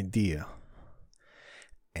this idea,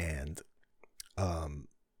 and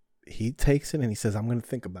he takes it and he says, I'm going to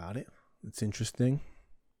think about it. It's interesting.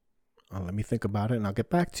 Let me think about it and I'll get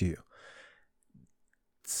back to you.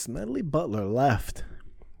 Smedley Butler left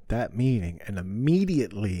that meeting and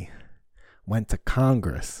immediately went to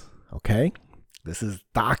Congress. Okay? This is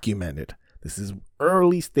documented. This is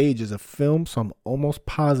early stages of film, so I'm almost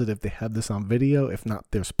positive they have this on video. If not,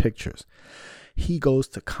 there's pictures. He goes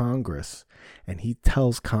to Congress and he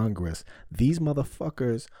tells Congress, these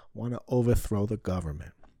motherfuckers want to overthrow the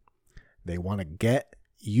government. They want to get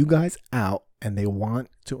you guys out and they want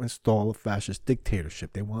to install a fascist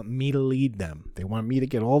dictatorship. They want me to lead them. They want me to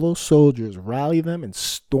get all those soldiers, rally them, and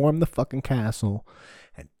storm the fucking castle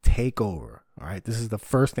and take over. All right, this is the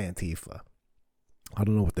first Antifa. I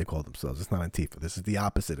don't know what they call themselves. It's not Antifa. This is the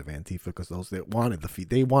opposite of Antifa because those that wanted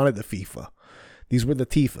they wanted the FIFA. These were the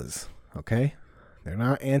Tifas. Okay, they're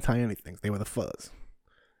not anti anything. They were the fuzz.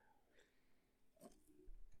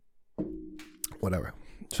 Whatever.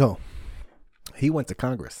 So he went to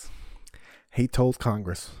Congress. He told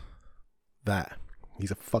Congress that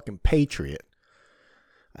he's a fucking patriot,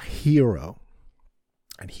 a hero.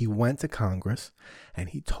 And he went to Congress and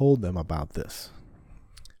he told them about this.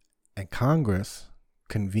 And Congress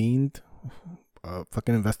convened a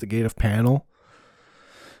fucking investigative panel.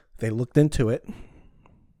 They looked into it.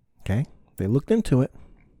 Okay? They looked into it.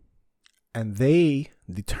 And they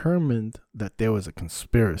determined that there was a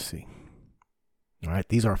conspiracy. All right?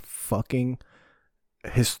 These are fucking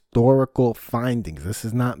historical findings. This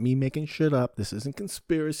is not me making shit up. This isn't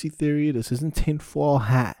conspiracy theory. This isn't tinfoil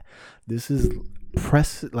hat. This is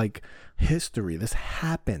history. This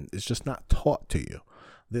happened. It's just not taught to you.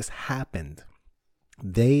 This happened.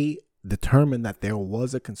 They determined that there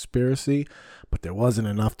was a conspiracy, but there wasn't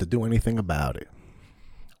enough to do anything about it.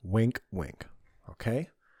 Wink, wink. Okay?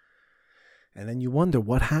 And then you wonder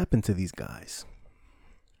what happened to these guys.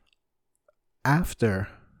 After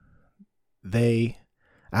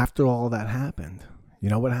all that happened, you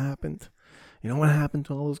know what happened? You know what happened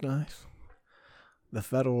to all those guys? The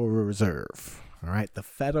Federal Reserve. All right? The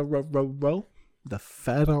Federal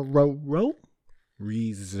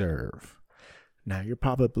Reserve. Now, you're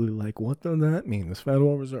probably like, what does that mean? This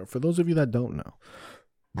Federal Reserve. For those of you that don't know.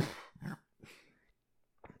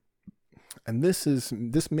 And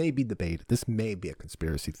this may be debated. This may be a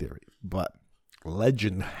conspiracy theory. But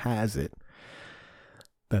legend has it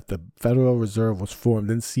that the Federal Reserve was formed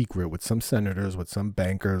in secret with some senators, with some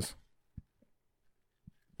bankers,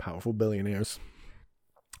 powerful billionaires,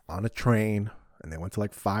 on a train. And they went to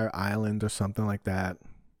like Fire Island or something like that.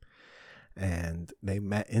 And they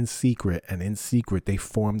met in secret. And in secret, they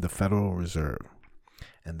formed the Federal Reserve.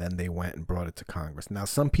 And then they went and brought it to Congress. Now,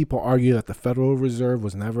 some people argue that the Federal Reserve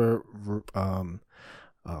was never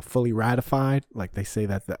fully ratified. Like they say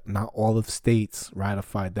that not all of the states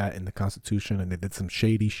ratified that in the Constitution. And they did some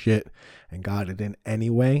shady shit and got it in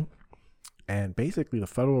anyway. And basically, the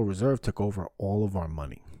Federal Reserve took over all of our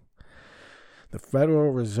money. The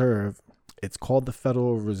Federal Reserve, it's called the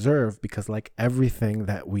Federal Reserve because like everything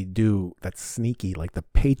that we do that's sneaky, like the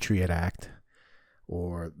Patriot Act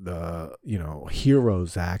or the,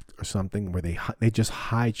 Heroes Act or something where they just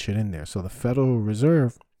hide shit in there. So the Federal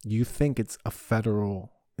Reserve, you think it's a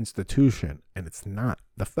federal institution and it's not.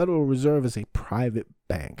 The Federal Reserve is a private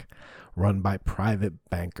bank run by private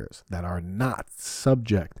bankers that are not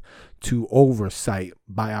subject to oversight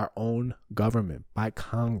by our own government, by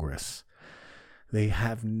Congress. They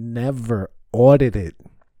have never audited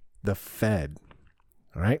the Fed.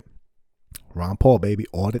 All right? Ron Paul, baby,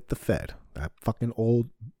 audit the Fed. That fucking old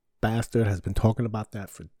bastard has been talking about that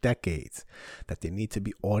for decades, that they need to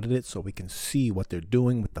be audited so we can see what they're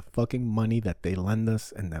doing with the fucking money that they lend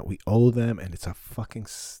us and that we owe them. And it's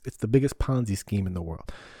the biggest Ponzi scheme in the world.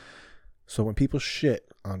 So when people shit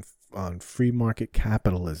on free market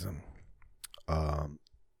capitalism,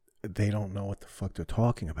 they don't know what the fuck they're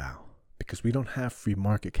talking about, because we don't have free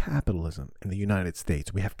market capitalism in the United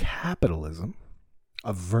States. We have capitalism,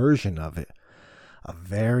 a version of it, a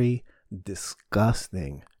very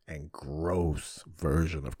disgusting and gross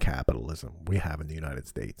version of capitalism we have in the United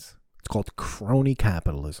States. It's called crony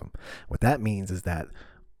capitalism. What that means is that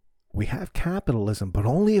we have capitalism, but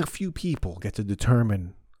only a few people get to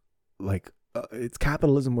determine, like, it's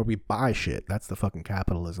capitalism where we buy shit. That's the fucking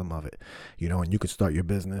capitalism of it, you know, and you could start your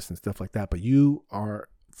business and stuff like that, but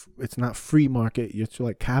it's not free market. It's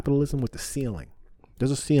like capitalism with the ceiling.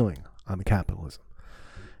 There's a ceiling on the capitalism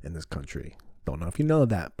in this country. Don't know if you know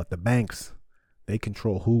that, but the banks, they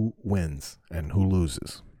control who wins and who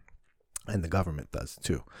loses, and the government does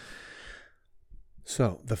too.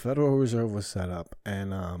 So the Federal Reserve was set up,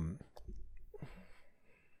 and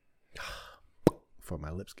before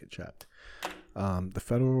my lips get chapped, the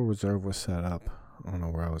Federal Reserve was set up. I don't know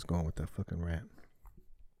where I was going with that fucking rant.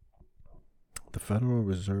 The Federal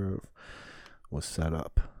Reserve was set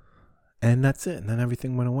up, and that's it. And then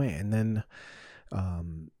everything went away. And then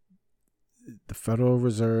the Federal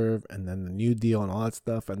Reserve and then the New Deal and all that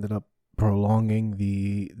stuff ended up prolonging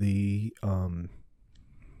the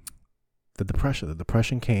depression. The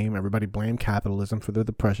depression came. Everybody blamed capitalism for the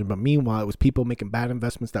depression, but meanwhile, it was people making bad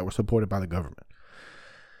investments that were supported by the government.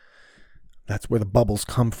 That's where the bubbles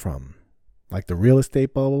come from, like the real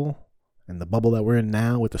estate bubble and the bubble that we're in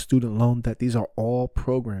now with the student loan debt. These are all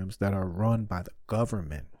programs that are run by the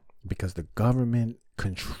government, because the government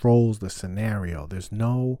controls the scenario.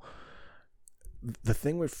 The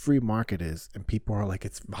thing with free market is, and people are like,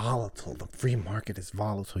 it's volatile. The free market is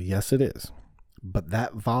volatile. Yes, it is. But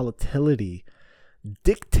that volatility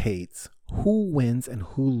dictates who wins and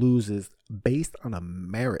who loses based on a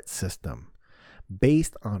merit system,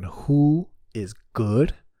 based on who is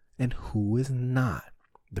good and who is not.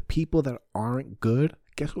 The people that aren't good,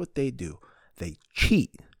 guess what they do? They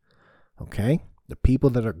cheat. Okay? The people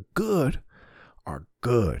that are good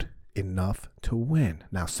enough to win.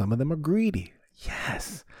 Now, some of them are greedy.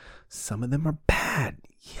 Yes. Some of them are bad.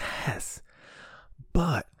 Yes.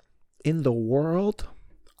 But in the world,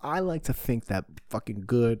 I like to think that fucking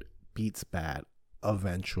good beats bad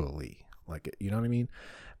eventually. Like, you know what I mean?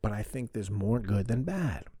 But I think there's more good than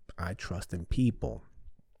bad. I trust in people.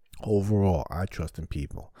 Overall, I trust in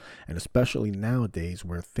people. And especially nowadays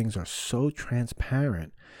where things are so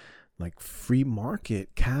transparent, like free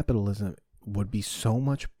market capitalism would be so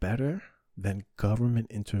much better than government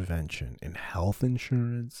intervention in health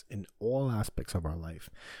insurance, in all aspects of our life.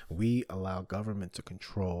 We allow government to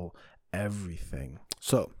control everything.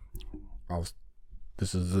 So,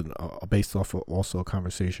 this is based off of also a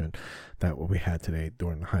conversation that we had today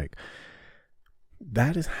during the hike.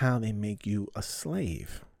 That is how they make you a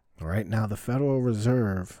slave. All right. Now, the Federal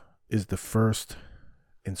Reserve is the first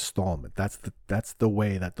installment. That's the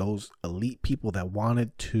way that those elite people that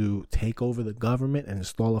wanted to take over the government and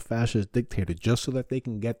install a fascist dictator just so that they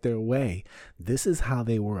can get their way. This is how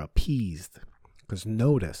they were appeased. Because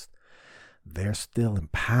notice, they're still in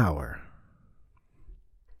power.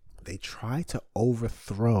 They try to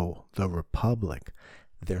overthrow the republic.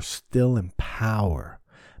 They're still in power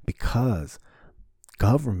because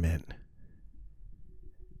government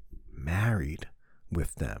married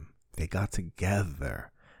with them. They got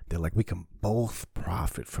together. They're like, we can both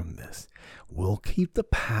profit from this. We'll keep the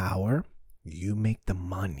power. You make the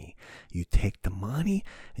money. You take the money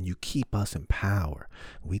and you keep us in power.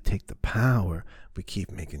 We take the power. We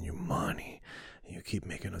keep making you money. You keep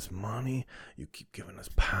making us money. You keep giving us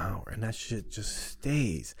power. And that shit just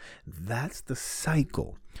stays. That's the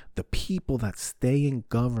cycle. The people that stay in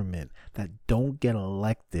government, that don't get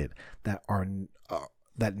elected, that are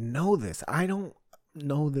that know this. I don't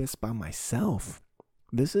know this by myself.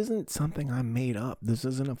 This isn't something I made up. This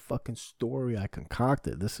isn't a fucking story I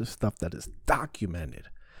concocted. This is stuff that is documented.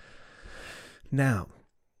 Now,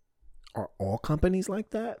 are all companies like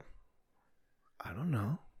that? I don't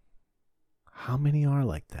know. How many are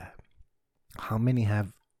like that? How many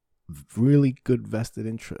have really good vested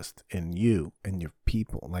interest in you and your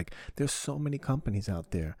people? Like, there's so many companies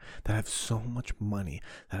out there that have so much money,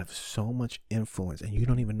 that have so much influence, and you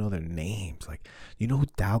don't even know their names. Like, you know who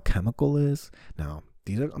Dow Chemical is? Now,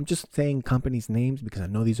 I'm just saying companies' names because I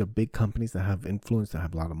know these are big companies that have influence, that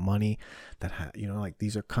have a lot of money, that have, like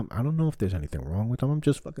these are I don't know if there's anything wrong with them. I'm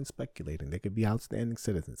just fucking speculating. They could be outstanding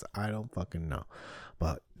citizens. I don't fucking know.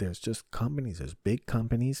 But there's just companies, there's big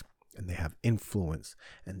companies, and they have influence,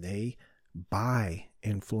 and they buy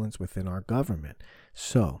influence within our government.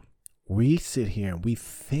 So we sit here and we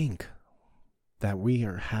think that we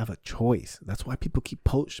have a choice. That's why people keep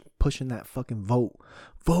pushing that fucking vote.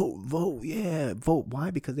 Yeah, vote. Why?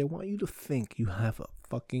 Because they want you to think you have a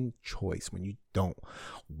fucking choice when you don't.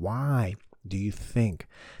 Why do you think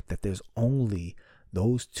that there's only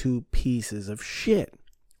those two pieces of shit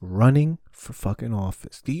running for fucking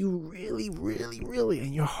office? Do you really,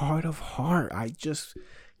 in your heart of heart, I just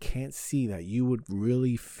can't see that you would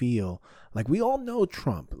really feel like, we all know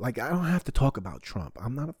Trump. Like, I don't have to talk about Trump.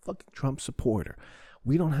 I'm not a fucking Trump supporter.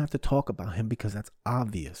 We don't have to talk about him because that's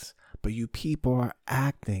obvious. But you people are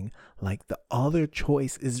acting like the other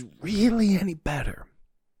choice is really any better.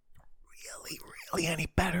 Really any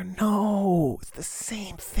better? No, it's the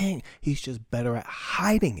same thing. He's just better at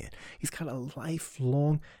hiding it. He's got a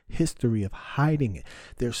lifelong history of hiding it.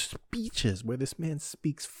 There's speeches where this man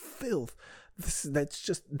speaks filth. That's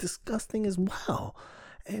just disgusting as well.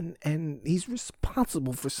 And he's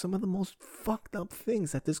responsible for some of the most fucked up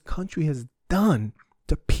things that this country has done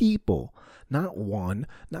to people. Not one,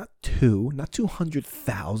 not two, not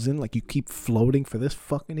 200,000 like you keep floating for this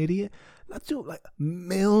fucking idiot. Not two, like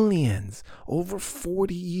millions over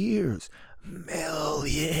 40 years.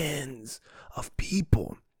 Millions of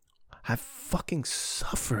people have fucking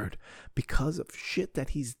suffered because of shit that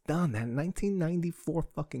he's done. That 1994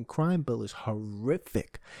 fucking crime bill is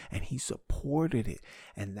horrific, and he supported it,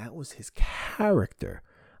 and that was his character.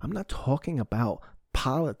 I'm not talking about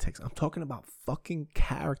politics. I'm talking about fucking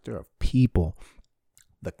character of people.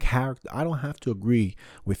 The character. I don't have to agree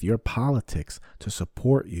with your politics to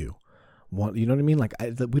support you. You know what I mean? Like,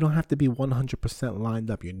 we don't have to be 100% lined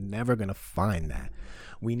up. You're never going to find that.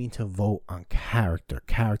 We need to vote on character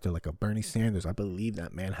like a Bernie Sanders. I believe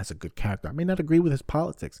that man has a good character. I may not agree with his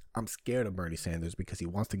politics. I'm scared of Bernie Sanders because he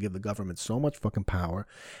wants to give the government so much fucking power.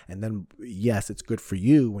 And then, yes, it's good for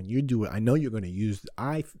you when you do it. I know you're going to use,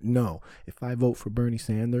 I know if I vote for Bernie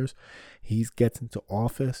Sanders, he gets into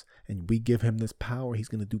office and we give him this power, he's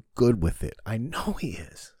going to do good with it. I know he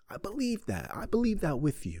is. I believe that. I believe that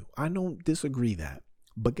with you. I don't disagree that.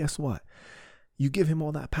 But guess what? You give him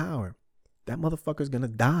all that power, that motherfucker's going to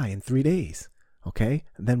die in 3 days. Okay?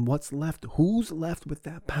 And then what's left? Who's left with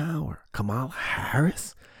that power? Kamala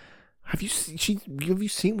Harris? Have you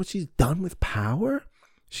seen what she's done with power?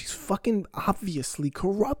 She's fucking obviously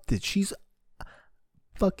corrupted. She's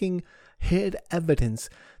fucking hid evidence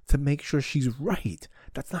to make sure she's right.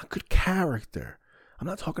 That's not good character. I'm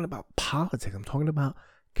not talking about politics. I'm talking about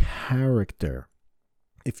character.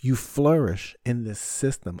 If you flourish in this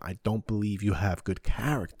system, I don't believe you have good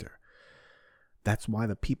character. That's why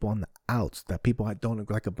the people on the outs, that people I don't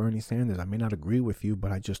agree, like a Bernie Sanders, I may not agree with you,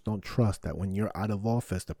 but I just don't trust that when you're out of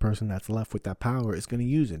office, the person that's left with that power is going to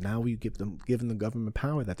use it. Now you giving the government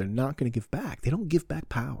power that they're not going to give back. They don't give back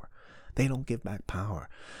power. They don't give back power.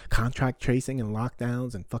 Contract tracing and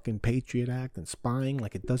lockdowns and fucking Patriot Act and spying,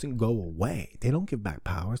 like, it doesn't go away. They don't give back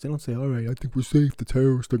powers. They don't say, all right, I think we're safe. The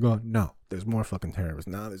terrorists are gone. No, there's more fucking terrorists.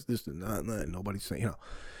 Now there's this and that. Nobody's saying,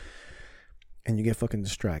 and you get fucking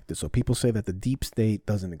distracted. So people say that the deep state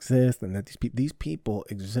doesn't exist and that these people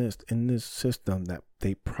exist in this system that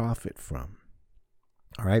they profit from.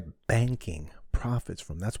 All right, banking profits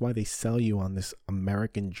from. That's why they sell you on this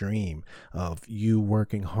American dream of you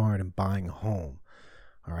working hard and buying a home.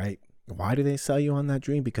 All right. Why do they sell you on that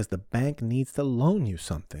dream? Because the bank needs to loan you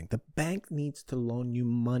something. The bank needs to loan you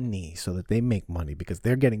money so that they make money because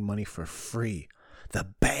they're getting money for free. The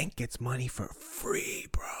bank gets money for free,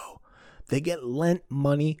 bro. They get lent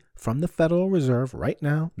money from the Federal Reserve right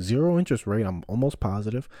now, 0 interest rate, I'm almost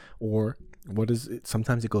positive, or what is it?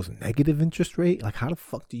 Sometimes it goes negative interest rate. Like, how the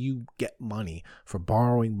fuck do you get money for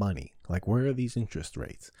borrowing money? Like, where are these interest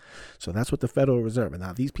rates? So that's what the Federal Reserve. And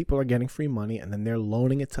now these people are getting free money and then they're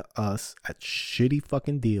loaning it to us at shitty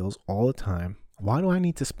fucking deals all the time. Why do I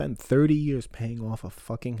need to spend 30 years paying off a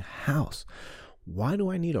fucking house? Why do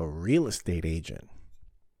I need a real estate agent?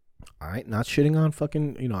 All right, not shitting on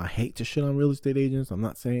fucking, I hate to shit on real estate agents. I'm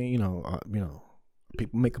not saying,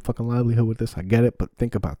 people make a fucking livelihood with this. I get it, but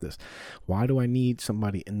think about this. Why do I need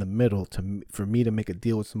somebody in the middle for me to make a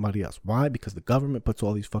deal with somebody else? Why? Because the government puts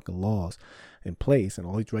all these fucking laws in place and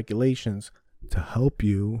all these regulations to help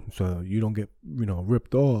you so you don't get,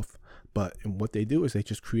 ripped off. But what they do is they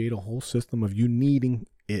just create a whole system of you needing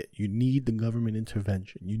it. You need the government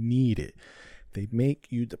intervention. You need it. They make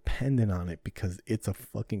you dependent on it because it's a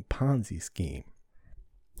fucking Ponzi scheme.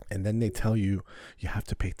 And then they tell you, you have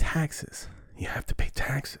to pay taxes. You have to pay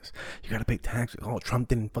taxes. You got to pay taxes. Oh, Trump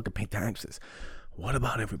didn't fucking pay taxes. What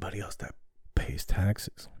about everybody else that pays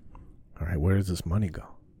taxes? All right, where does this money go?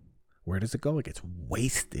 Where does it go? It gets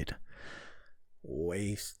wasted.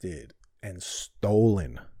 Wasted and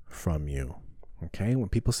stolen from you. Okay? When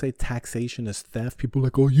people say taxation is theft, people are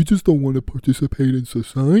like, oh, you just don't want to participate in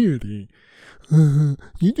society.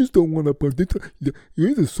 You just don't want to participate.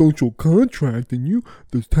 There's a social contract, and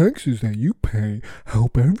the taxes that you pay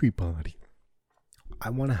help everybody. I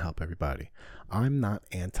want to help everybody. I'm not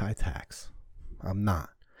anti-tax. I'm not.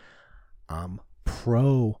 I'm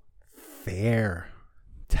pro-fair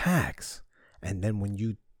tax. And then when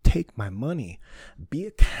you take my money, be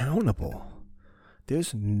accountable.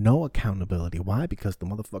 There's no accountability. Why? Because the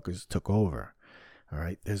motherfuckers took over. All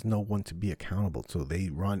right. There's no one to be accountable to. They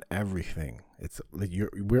run everything. It's like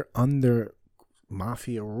we're under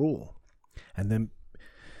mafia rule. And then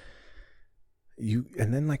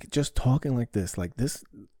like just talking like this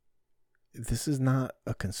is not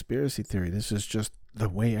a conspiracy theory. This is just the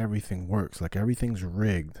way everything works. Like everything's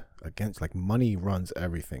rigged against, like money runs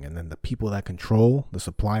everything. And then the people that control the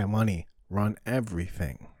supply of money run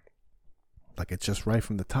everything. Like it's just right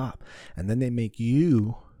from the top. And then they make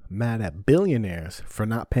you mad at billionaires for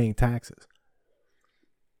not paying taxes.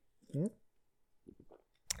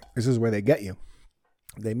 This is where they get you.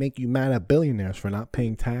 They make you mad at billionaires for not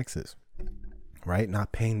paying taxes, right?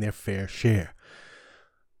 Not paying their fair share.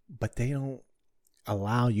 But they don't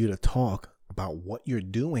allow you to talk about what you're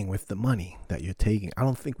doing with the money that you're taking. I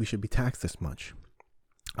don't think we should be taxed this much.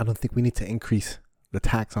 I don't think we need to increase the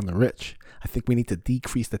tax on the rich. I think we need to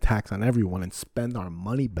decrease the tax on everyone and spend our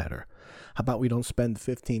money better. How about we don't spend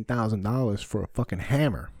 $15,000 for a fucking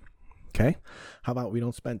hammer? Okay? How about we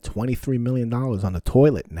don't spend $23 million on a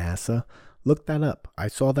toilet, NASA? Look that up. I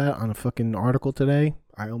saw that on a fucking article today.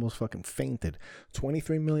 I almost fucking fainted.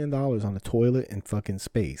 $23 million on a toilet in fucking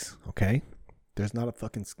space. Okay? There's not a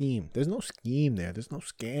fucking scheme. There's no scheme there. There's no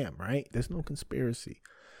scam, right? There's no conspiracy.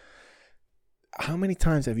 How many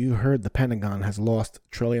times have you heard the Pentagon has lost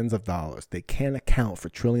trillions of dollars? They can't account for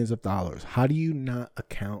trillions of dollars. How do you not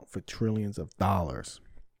account for trillions of dollars?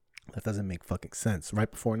 That doesn't make fucking sense. Right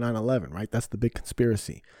before 9/11, right? That's the big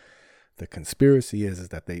conspiracy. The conspiracy is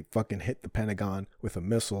that they fucking hit the Pentagon with a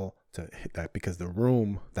missile to hit that because the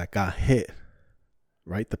room that got hit,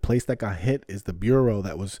 right? The place that got hit is the bureau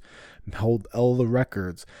that was hold all the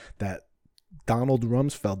records that Donald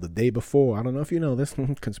Rumsfeld the day before. I don't know if you know this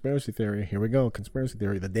conspiracy theory. Here we go. Conspiracy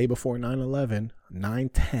theory. The day before 9/11,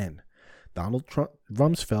 9/10, Donald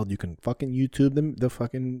Rumsfeld, you can fucking YouTube the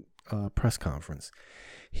fucking press conference.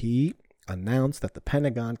 He announced that the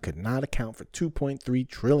Pentagon could not account for $2.3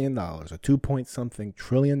 trillion or 2 point something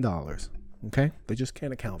trillion dollars. Okay? They just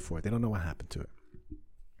can't account for it. They don't know what happened to it.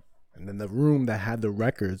 And then the room that had the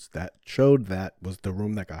records that showed that was the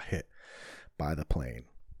room that got hit by the plane.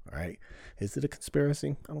 All right. Is it a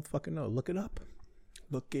conspiracy? I don't fucking know. Look it up.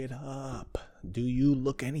 Look it up. Do you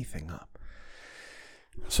look anything up?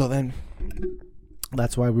 So then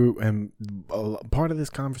that's why part of this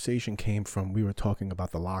conversation came from, we were talking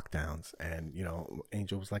about the lockdowns, and,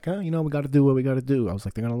 Angel was like, we got to do what we got to do. I was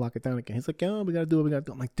like, they're going to lock it down again. He's like, yeah, we got to do what we got to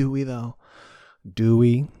do. I'm like, do we though? Do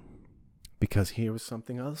we? Because here is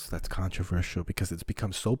something else that's controversial, because it's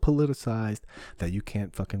become so politicized that you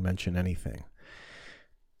can't fucking mention anything.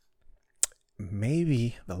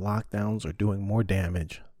 Maybe the lockdowns are doing more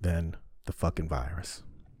damage than the fucking virus.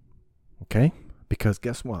 Okay? Because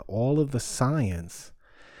guess what? All of the science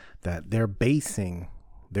that they're basing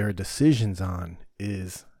their decisions on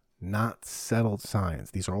is not settled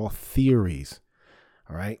science. These are all theories.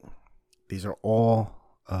 All right? These are all,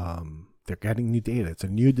 they're getting new data. It's a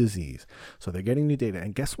new disease. So they're getting new data.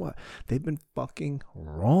 And guess what? They've been fucking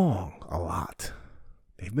wrong a lot.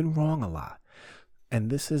 They've been wrong a lot. And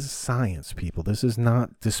this is science, people. This is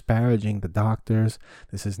not disparaging the doctors.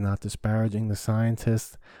 This is not disparaging the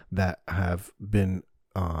scientists that have been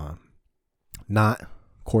not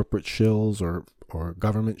corporate shills or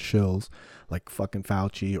government shills like fucking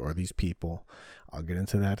Fauci or these people. I'll get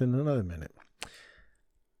into that in another minute.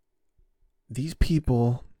 These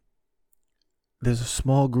people, there's a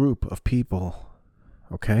small group of people,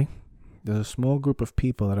 okay? There's a small group of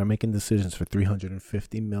people that are making decisions for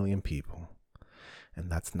 350 million people. And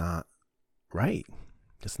that's not right.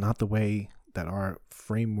 That's not the way that our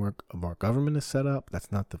framework of our government is set up. That's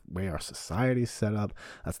not the way our society is set up.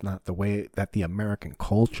 That's not the way that the American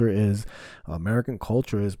culture is. American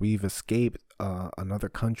culture is we've escaped another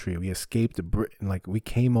country. We escaped Britain. Like, we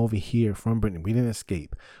came over here from Britain. We didn't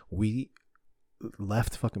escape. We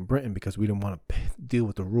left fucking Britain because we didn't want to deal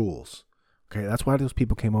with the rules. Okay, that's why those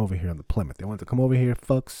people came over here on the Plymouth. They wanted to come over here,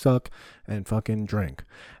 fuck, suck, and fucking drink,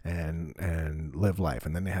 and live life.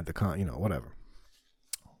 And then they had to, whatever.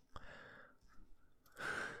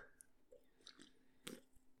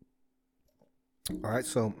 All right,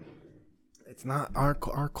 so it's not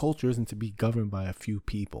our culture isn't to be governed by a few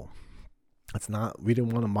people. It's not. We didn't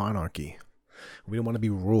want a monarchy. We didn't want to be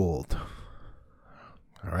ruled.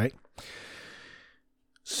 All right.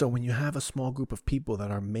 So when you have a small group of people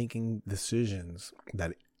that are making decisions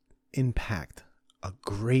that impact a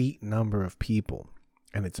great number of people,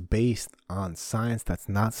 and it's based on science that's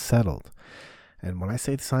not settled. And when I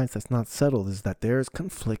say science that's not settled, is that there's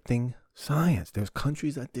conflicting science. There's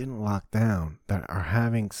countries that didn't lock down that are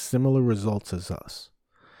having similar results as us,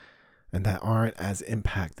 and that aren't as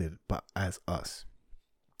impacted as us.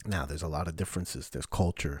 Now, there's a lot of differences. There's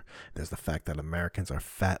culture. There's the fact that Americans are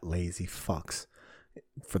fat, lazy fucks.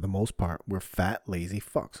 For the most part, we're fat, lazy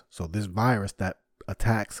fucks. So this virus that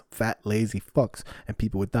attacks fat, lazy fucks and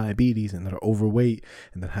people with diabetes and that are overweight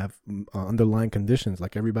and that have underlying conditions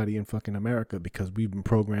like everybody in fucking America, because we've been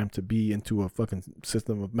programmed to be into a fucking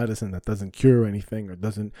system of medicine that doesn't cure anything or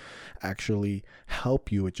doesn't actually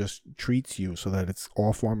help you. It just treats you so that it's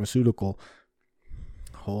all pharmaceutical.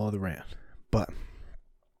 Whole other rant. But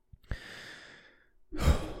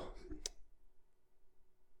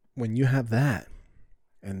when you have that,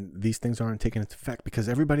 and these things aren't taken into effect, because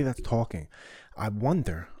everybody that's talking, I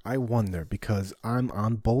wonder, because I'm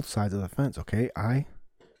on both sides of the fence, okay? I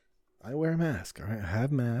wear a mask, all right? I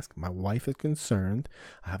have a mask. My wife is concerned.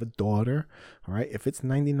 I have a daughter, all right? If it's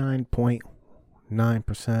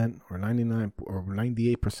 99.9% or 99 or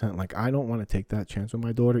 98%, like, I don't want to take that chance with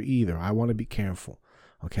my daughter either. I want to be careful,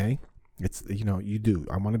 okay? It's, you do.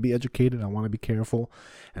 I want to be educated. I want to be careful.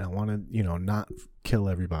 And I want to, not kill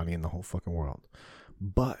everybody in the whole fucking world.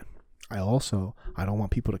 But I don't want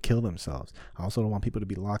people to kill themselves. I also don't want people to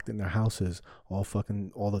be locked in their houses all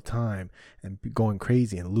the time and be going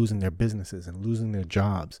crazy and losing their businesses and losing their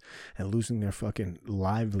jobs and losing their fucking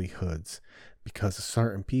livelihoods because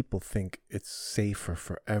certain people think it's safer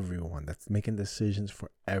for everyone. That's making decisions for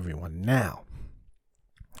everyone. Now,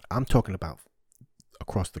 I'm talking about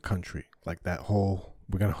across the country, like that whole,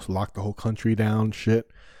 we're going to lock the whole country down shit.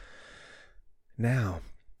 Now,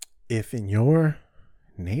 if in your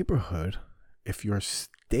neighborhood, if your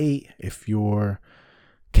state, if your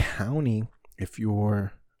county, if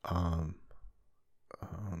your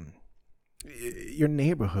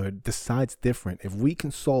neighborhood decides different, if we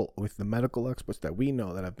consult with the medical experts that we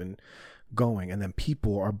know that have been going, and then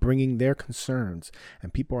people are bringing their concerns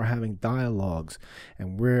and people are having dialogues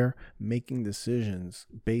and we're making decisions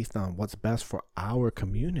based on what's best for our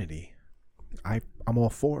community, I'm all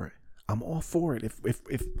for it. I'm all for it. If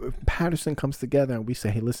Patterson comes together and we say,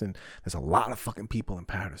 hey, listen, there's a lot of fucking people in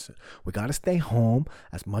Patterson. We got to stay home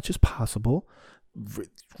as much as possible.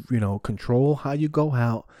 Control how you go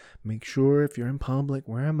out. Make sure if you're in public,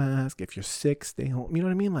 wear a mask. If you're sick, stay home. You know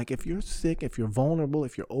what I mean? Like, if you're sick, if you're vulnerable,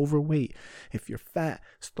 if you're overweight, if you're fat,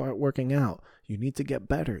 start working out. You need to get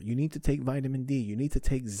better. You need to take vitamin D. You need to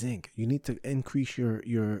take zinc. You need to increase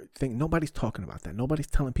your thing. Nobody's talking about that. Nobody's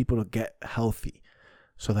telling people to get healthy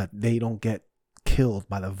so that they don't get killed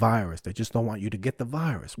by the virus. They just don't want you to get the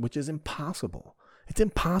virus, which is impossible. It's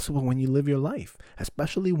impossible when you live your life,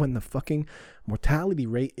 especially when the fucking mortality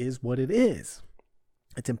rate is what it is.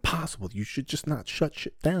 It's impossible. You should just not shut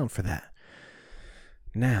shit down for that.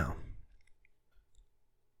 Now,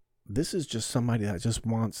 this is just somebody that just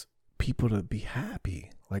wants people to be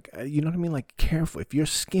happy. Like, you know what I mean? Like, careful. If you're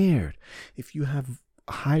scared, if you have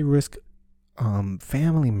high risk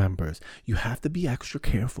family members, you have to be extra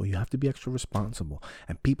careful. You have to be extra responsible.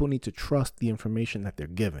 And people need to trust the information that they're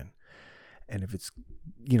given. And if it's,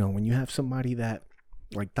 when you have somebody that,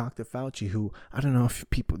 like Dr. Fauci, who, I don't know if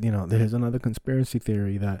people, there's another conspiracy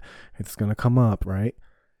theory that it's going to come up, right?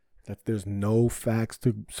 That there's no facts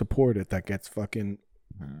to support it, that gets fucking,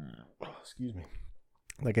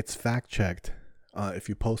 like, it's fact checked. If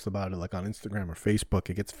you post about it, like on Instagram or Facebook,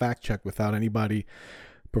 it gets fact checked without anybody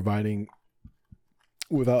regarding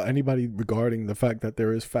the fact that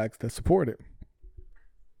there is facts that support it.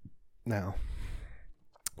 Now,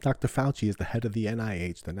 Dr. Fauci is the head of the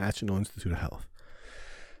NIH, the National Institute of Health.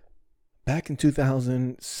 Back in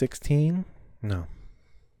 2013,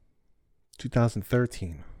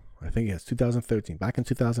 I think it's 2013. Back in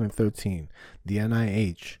 2013, the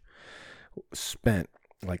NIH spent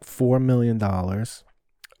like $4 million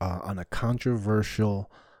on a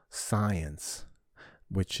controversial science,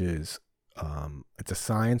 which is it's a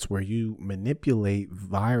science where you manipulate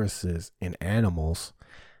viruses in animals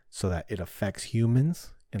so that it affects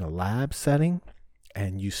humans in a lab setting,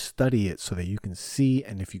 and you study it so that you can see,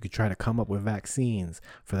 and if you could try to come up with vaccines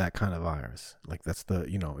for that kind of virus. Like that's the,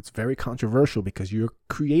 it's very controversial because you're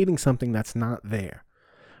creating something that's not there.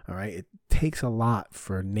 All right. It takes a lot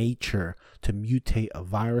for nature to mutate a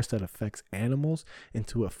virus that affects animals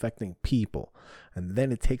into affecting people. And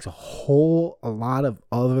then it takes a lot of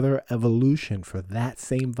other evolution for that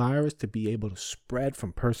same virus to be able to spread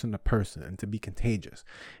from person to person and to be contagious.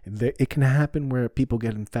 And it can happen where people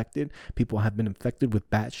get infected. People have been infected with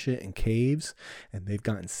bat shit in caves and they've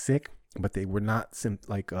gotten sick, but they were not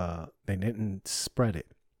they didn't spread it.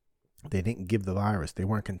 They didn't give the virus. They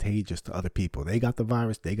weren't contagious to other people. They got the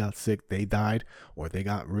virus. They got sick. They died, or they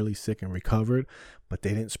got really sick and recovered, but they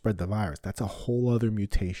didn't spread the virus. That's a whole other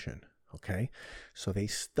mutation. Okay. So they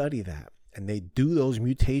study that and they do those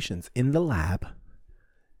mutations in the lab.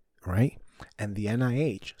 Right. And the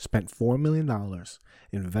NIH spent $4 million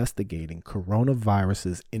investigating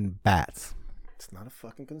coronaviruses in bats. It's not a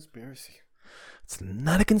fucking conspiracy. It's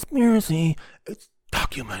not a conspiracy. It's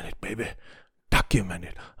documented, baby.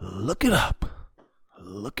 Documented. Look it up.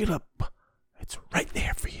 Look it up. It's right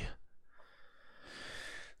there for you.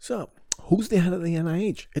 So, who's the head of the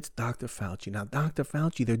NIH? It's Dr. Fauci. Now, Dr.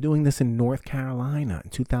 Fauci, they're doing this in North Carolina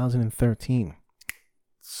in 2013.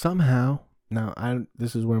 Somehow,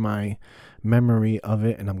 this is where my memory of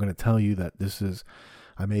it, and I'm going to tell you that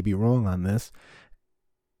I may be wrong on this.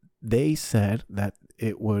 They said that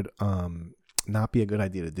it would not be a good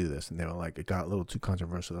idea to do this, and they were like, it got a little too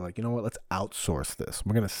controversial. They're like, you know what, let's outsource this.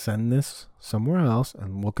 We're going to send this somewhere else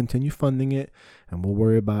and we'll continue funding it and we'll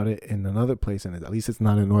worry about it in another place, and at least it's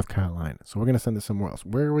not in North Carolina. So we're going to send it somewhere else.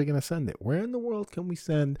 Where are we going to send it? Where in the world can we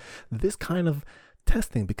send this kind of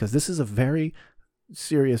testing? Because this is a very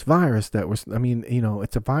serious virus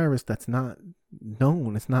it's a virus that's not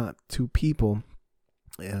known. It's not to people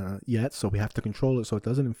yet, so we have to control it so it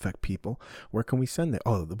doesn't infect people. Where can we send it?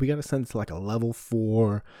 Oh, we got to send it to like a level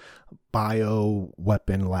 4 bio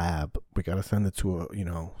weapon lab. We got to send it to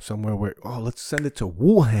somewhere where, let's send it to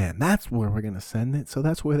Wuhan. That's where we're going to send it. So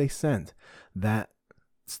that's where they send that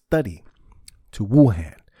study, to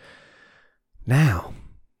Wuhan. Now,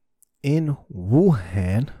 in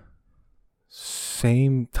Wuhan,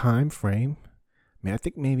 same time frame, I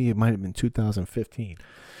think maybe it might have been 2015.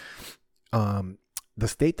 The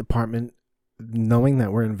State Department, knowing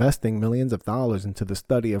that we're investing millions of dollars into the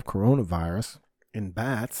study of coronavirus in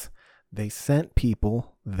bats, they sent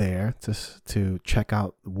people there to check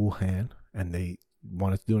out Wuhan, and they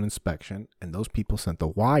wanted to do an inspection, and those people sent the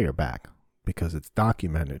wire back because it's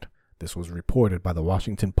documented. This was reported by the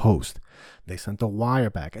Washington Post. They sent the wire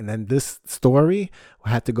back, and then this story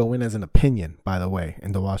had to go in as an opinion, by the way,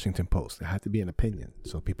 in the Washington Post. It had to be an opinion,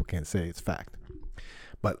 so people can't say it's fact.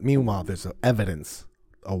 But meanwhile, there's evidence,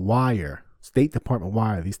 a wire, State Department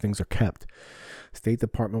wire. These things are kept. State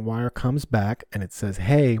Department wire comes back and it says,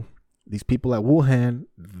 hey, these people at Wuhan,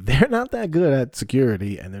 they're not that good at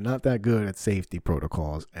security and they're not that good at safety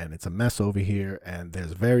protocols. And it's a mess over here. And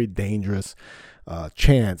there's very dangerous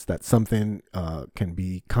chance that something can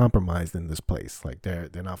be compromised in this place. Like they're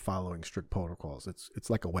not following strict protocols.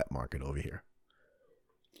 It's like a wet market over here.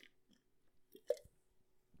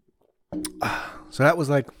 So that was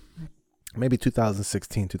like maybe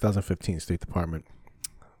 2016, 2015, State Department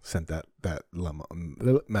sent that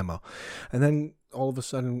memo. And then all of a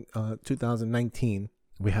sudden, 2019,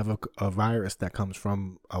 we have a virus that comes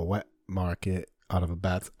from a wet market out of a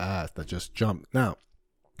bat's ass that just jumped. Now,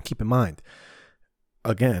 keep in mind,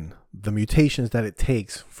 again, the mutations that it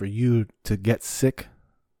takes for you to get sick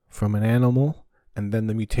from an animal, and then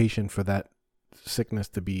the mutation for that sickness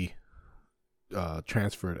to be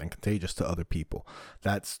transferred and contagious to other people.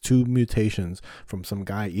 That's 2 mutations from some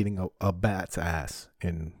guy eating a bat's ass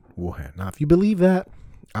in Wuhan. Now, if you believe that,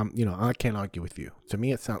 I can't argue with you. To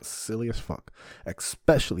me, it sounds silly as fuck,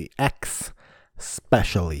 especially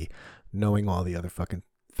knowing all the other fucking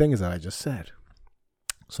things that I just said.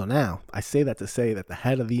 So now I say that to say that the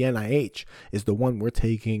head of the NIH is the one we're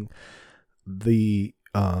taking the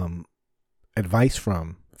advice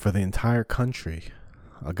from for the entire country.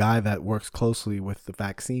 A guy that works closely with the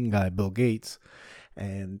vaccine guy, Bill Gates,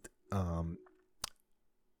 and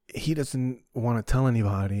he doesn't want to tell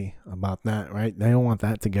anybody about that, right? They don't want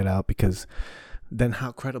that to get out because then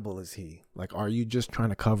how credible is he? Like, are you just trying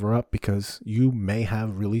to cover up because you may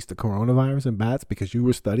have released the coronavirus in bats because you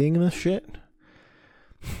were studying this shit?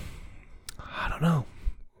 I don't know,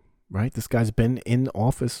 right? This guy's been in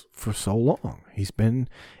office for so long. He's been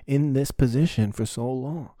in this position for so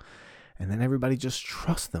long. And then everybody just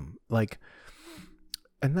trusts them. Like,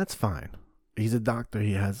 and that's fine. He's a doctor.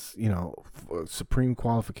 He has, supreme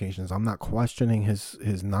qualifications. I'm not questioning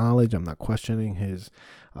his knowledge. I'm not questioning his,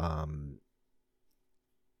 the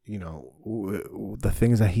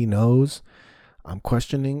things that he knows. I'm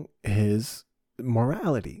questioning his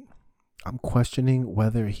morality. I'm questioning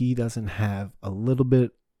whether he doesn't have a little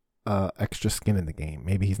bit extra skin in the game.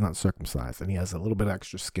 Maybe he's not circumcised and he has a little bit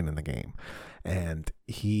extra skin in the game. And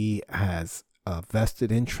he has a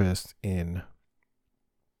vested interest in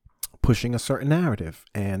pushing a certain narrative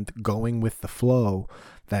and going with the flow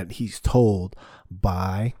that he's told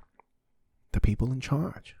by the people in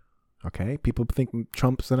charge. Okay? People think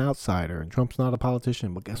Trump's an outsider and Trump's not a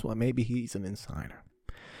politician, but guess what? Maybe he's an insider.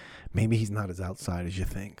 Maybe he's not as outside as you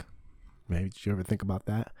think. Maybe did you ever think about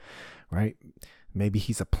that? Right? Maybe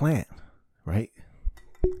he's a plant, right?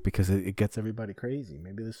 Because it gets everybody crazy.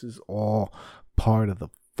 Maybe this is all part of the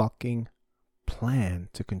fucking plan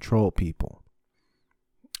to control people.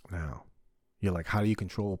 Now, you're like, how do you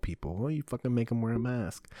control people? Well, you fucking make them wear a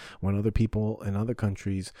mask. When other people in other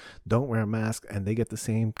countries don't wear a mask and they get the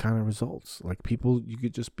same kind of results. Like people, you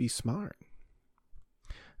could just be smart.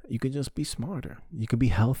 You could just be smarter. You could be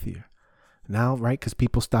healthier. Now, right? Because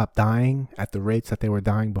people stop dying at the rates that they were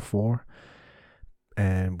dying before.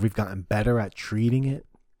 And we've gotten better at treating it.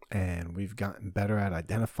 And we've gotten better at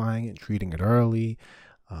identifying it, treating it early.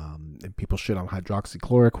 And people shit on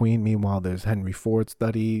hydroxychloroquine. Meanwhile, there's Henry Ford's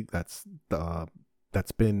study that's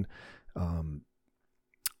been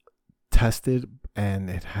tested, and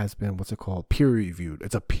it has been peer reviewed.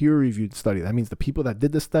 It's a peer reviewed study. That means the people that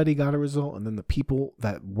did the study got a result, and then the people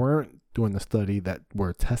that weren't doing the study, that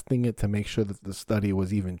were testing it to make sure that the study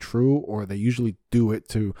was even true, or they usually do it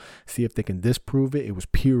to see if they can disprove it. It was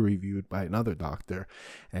peer reviewed by another doctor,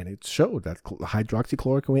 and it showed that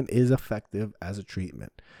hydroxychloroquine is effective as a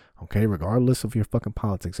treatment. Okay, regardless of your fucking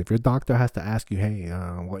politics. If your doctor has to ask you, hey,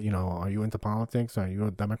 are you into politics? Are you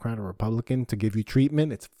a Democrat or Republican, to give you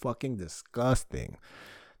treatment? It's fucking disgusting,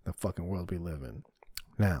 the fucking world we live in.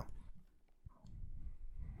 Now,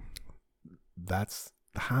 that's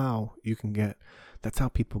how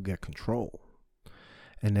people get control.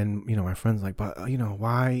 And then, my friend's like, but,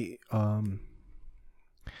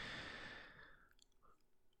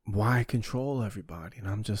 why control everybody? And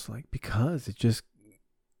I'm just like, because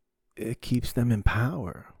it keeps them in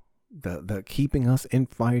power. The keeping us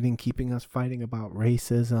infighting, keeping us fighting about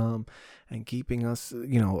racism, and keeping us,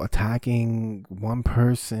 attacking one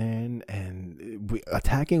person, and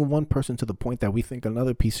attacking one person to the point that we think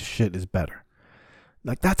another piece of shit is better.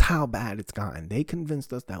 Like, that's how bad it's gotten. They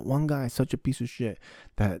convinced us that one guy is such a piece of shit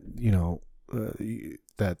that,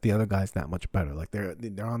 that the other guy's that much better. Like,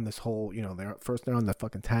 they're on this whole, they're on the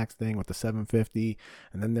fucking tax thing with the 750,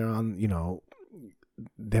 and then they're on,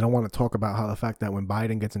 they don't want to talk about how the fact that when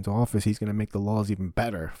Biden gets into office, he's going to make the laws even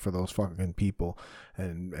better for those fucking people,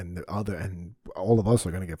 and all of us are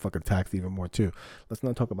going to get fucking taxed even more too. Let's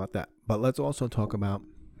not talk about that. But let's also talk about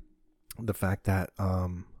the fact that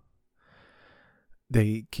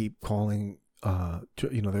they keep calling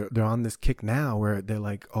they're on this kick now where they're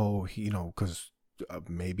like, oh, because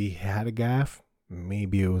maybe he had a gaffe,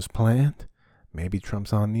 maybe it was planned, maybe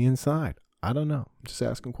Trump's on the inside. I don't know. I'm just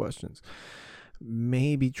asking questions.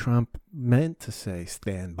 Maybe Trump meant to say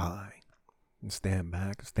stand by and stand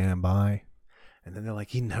back, stand by. And then they're like,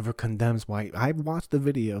 he never condemns white. I watched the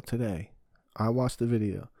video today.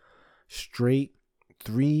 Straight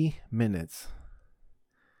 3 minutes.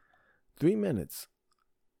 3 minutes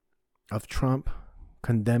of Trump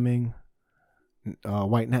condemning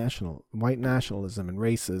white nationalism and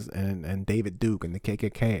races and David Duke and the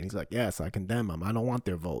KKK, and he's like, yes, I condemn them, I don't want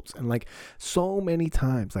their votes. And like, so many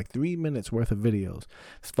times, like 3 minutes worth of videos,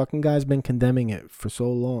 this fucking guy's been condemning it for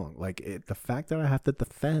so long. Like, the fact that I have to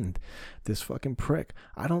defend this fucking prick,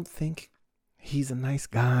 I don't think he's a nice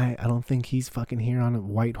guy. I don't think he's fucking here on a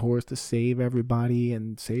white horse to save everybody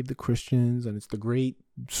and save the Christians, and it's the great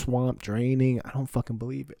swamp draining. I don't fucking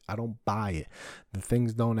believe it. I don't buy it. The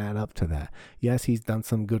things don't add up to that. Yes, he's done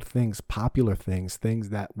some good things, popular things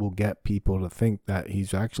that will get people to think that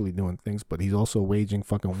he's actually doing things, but he's also waging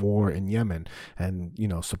fucking war in Yemen and,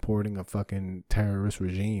 supporting a fucking terrorist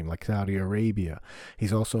regime like Saudi Arabia.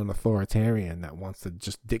 He's also an authoritarian that wants to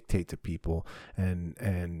just dictate to people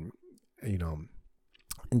and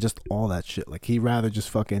just all that shit. Like, he'd rather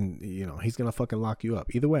just fucking, he's gonna fucking lock you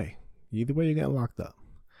up. Either way you're getting locked up.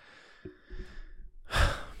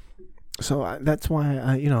 So that's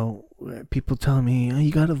why people tell me, oh,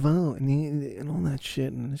 you gotta vote and all that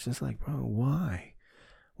shit, and it's just like, bro, why?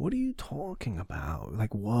 What are you talking about?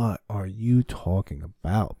 Like, what are you talking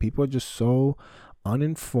about? People are just so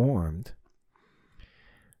uninformed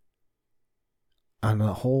on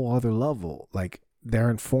a whole other level. Like, they're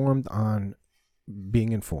informed on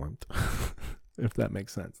being informed, if that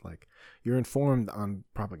makes sense. Like, you're informed on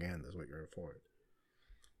propaganda is what you're informed.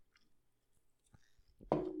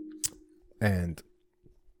 And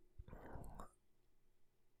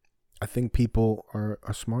I think people are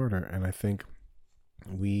smarter, and I think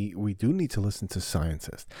we do need to listen to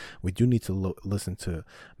scientists. We do need to listen to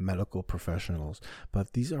medical professionals,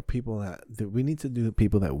 but these are people that we need to do,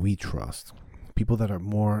 people that we trust, people that are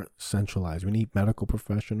more centralized. We need medical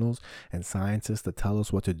professionals and scientists to tell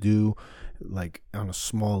us what to do, like on a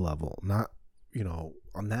small level, not, you know,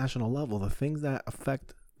 on national level. The things that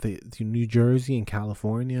affect the New Jersey and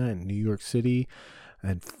California and New York City,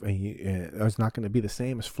 and it's not going to be the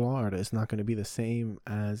same as Florida. It's not going to be the same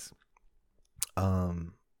as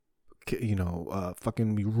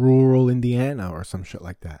fucking rural Indiana or some shit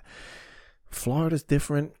like that. Florida's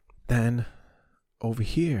different than over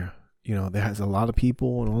here. You know, there has a lot of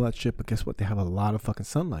people and all that shit, but guess what? They have a lot of fucking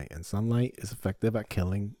sunlight, and sunlight is effective at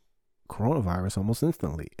killing coronavirus almost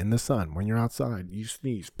instantly. In the sun, when you're outside, you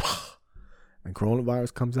sneeze, and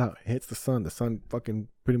coronavirus comes out, hits the sun fucking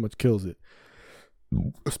pretty much kills it,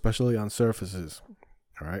 especially on surfaces.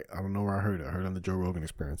 All right, I don't know where I heard it. I heard it on the Joe Rogan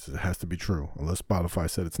Experience. It has to be true, unless Spotify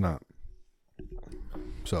said it's not.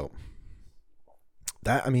 So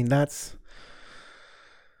that, I mean, that's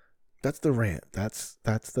the rant. That's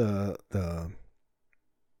the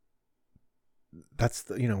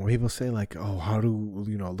you know, when people say like, oh, how do,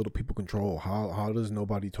 you know, little people control? How does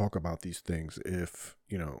nobody talk about these things if,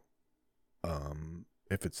 you know,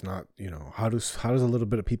 if it's not, you know, how does a little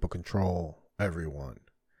bit of people control everyone?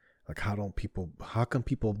 Like, how come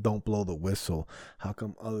people don't blow the whistle? How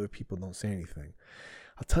come other people don't say anything?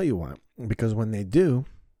 I'll tell you why. Because when they do,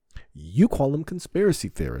 you call them conspiracy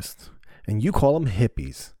theorists and you call them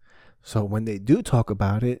hippies. So when they do talk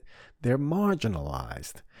about it, they're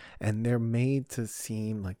marginalized and they're made to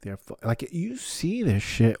seem like they're like, you see this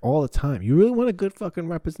shit all the time. You really want a good fucking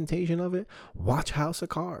representation of it? Watch House of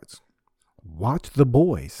Cards. Watch The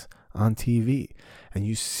Boys on TV, and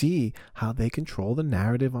you see how they control the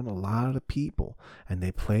narrative on a lot of people, and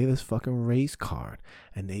they play this fucking race card,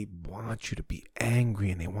 and they want you to be angry,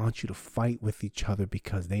 and they want you to fight with each other,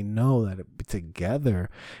 because they know that together,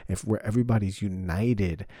 if everybody's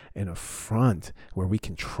united in a front where we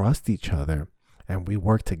can trust each other and we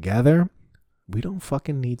work together, we don't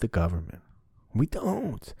fucking need the government. We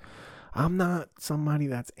don't. I'm not somebody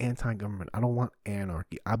that's anti-government. I don't want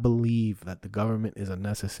anarchy. I believe that the government is a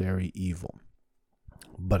necessary evil,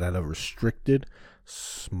 but at a restricted,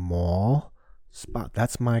 small spot.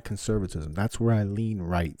 That's my conservatism. That's where I lean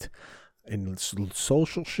right. In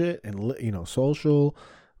social shit and, you know, social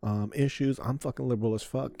issues, I'm fucking liberal as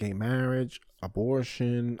fuck. Gay marriage,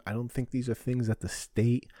 abortion. I don't think these are things that the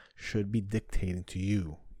state should be dictating to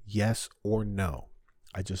you, yes or no.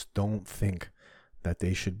 I just don't think that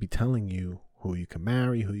they should be telling you who you can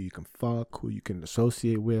marry, who you can fuck, who you can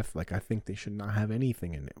associate with. Like, I think they should not have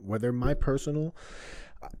anything in it. Whether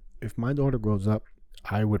if my daughter grows up,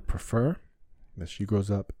 I would prefer that she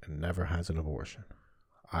grows up and never has an abortion.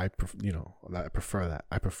 I prefer that.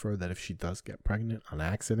 I prefer that if she does get pregnant on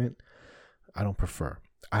accident, I don't prefer.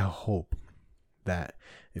 I hope that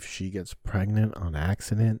if she gets pregnant on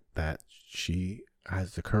accident, that she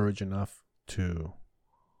has the courage enough to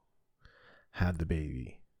have the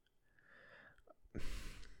baby. I'm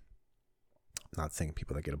not saying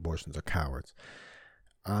people that get abortions are cowards.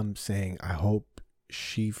 I'm saying I hope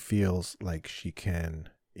she feels like she can,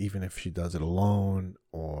 even if she does it alone,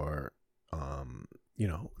 or you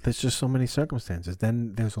know, there's just so many circumstances.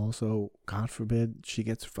 Then there's also, God forbid, she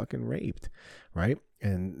gets fucking raped, right?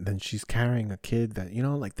 And then she's carrying a kid that, you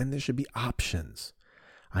know, like, then there should be options.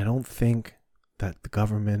 I don't think that the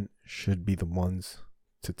government should be the ones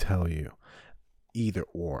to tell you either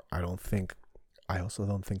or. I also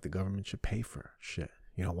don't think the government should pay for shit.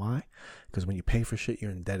 You know why? Because when you pay for shit, you're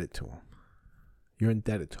indebted to them. You're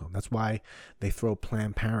indebted to them. That's why they throw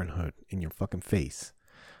Planned Parenthood in your fucking face.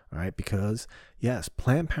 All right? Because yes,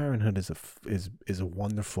 Planned Parenthood is a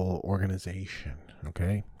wonderful organization.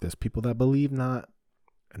 Okay? There's people that believe not,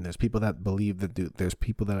 and there's people that believe that do. There's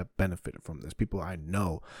people that have benefited from this. People I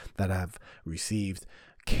know that have received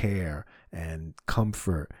care and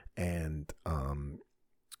comfort and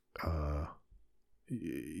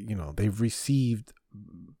you know, they've received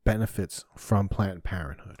benefits from Planned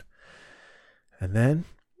Parenthood. And then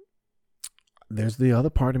there's the other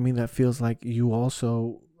part of me that feels like you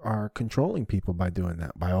also are controlling people by doing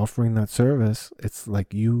that, by offering that service. It's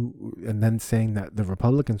like you, and then saying that the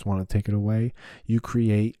Republicans want to take it away, you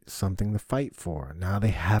create something to fight for. Now they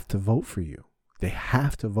have to vote for you. They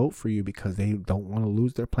have to vote for you because they don't want to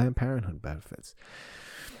lose their Planned Parenthood benefits.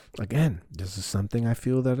 Again, this is something I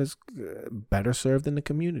feel that is better served in the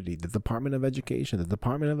community. The Department of Education. The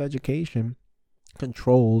Department of Education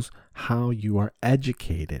controls how you are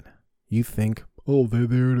educated. You think, oh, they're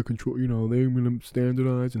there to control, they're going to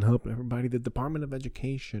standardize and help everybody. The Department of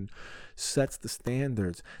Education sets the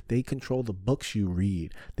standards. They control the books you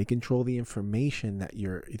read. They control the information that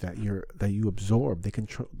you absorb. They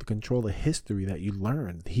control the history that you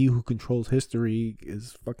learn. He who controls history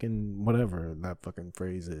is fucking whatever that fucking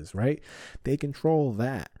phrase is, right? They control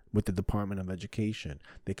that with the Department of Education.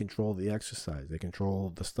 They control the exercise. They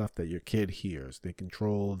control the stuff that your kid hears. They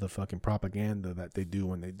control the fucking propaganda that they do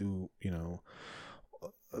when they do,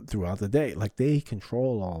 throughout the day. Like, they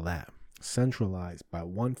control all that, centralized by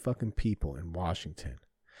one fucking people in Washington.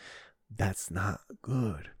 That's not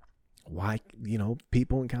good. Why,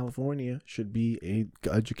 people in California should be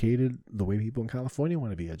educated the way people in California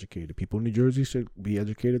want to be educated. People in New Jersey should be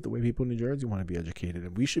educated the way people in New Jersey want to be educated.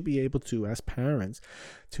 And we should be able to, as parents,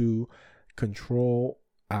 to control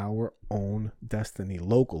our own destiny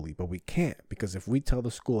locally. But we can't, because if we tell the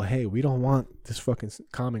school, hey, we don't want this fucking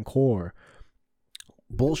Common Core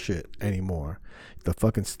bullshit anymore, the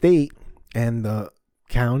fucking state and the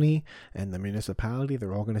county and the municipality,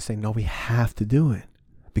 they're all going to say, no, we have to do it.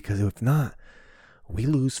 Because if not, we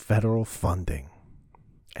lose federal funding.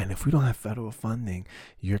 And if we don't have federal funding,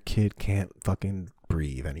 your kid can't fucking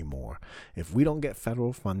breathe anymore. If we don't get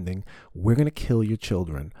federal funding, we're going to kill your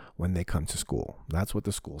children when they come to school. That's what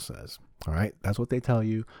the school says. All right. That's what they tell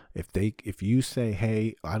you. If you say,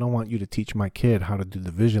 hey, I don't want you to teach my kid how to do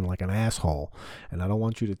division like an asshole, and I don't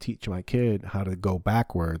want you to teach my kid how to go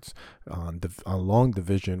backwards on long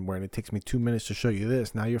division, where it takes me 2 minutes to show you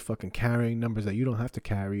this. Now you're fucking carrying numbers that you don't have to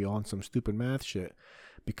carry on some stupid math shit,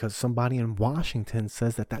 because somebody in Washington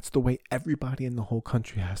says that that's the way everybody in the whole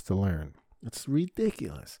country has to learn. It's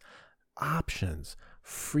ridiculous. Options,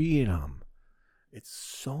 freedom. It's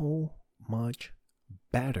so much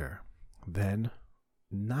better than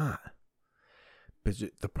not. But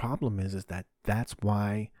the problem is that that's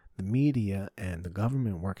why the media and the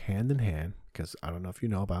government work hand in hand. Because I don't know if you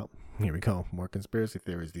know about, here we go, more conspiracy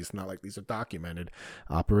theories. These not like these are documented.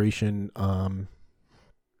 Operation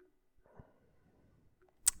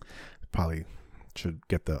probably should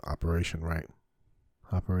get the operation right.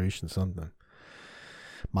 Operation something.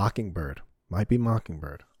 Mockingbird. Might be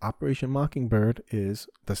Mockingbird. Operation Mockingbird is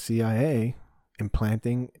the CIA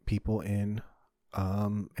implanting people in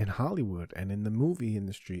Hollywood and in the movie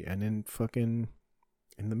industry and in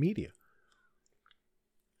the media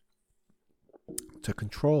to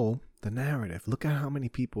control the narrative. Look at how many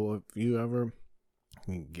people, if you ever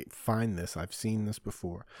find this, I've seen this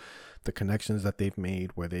before, the connections that they've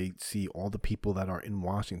made where they see all the people that are in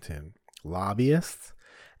Washington, lobbyists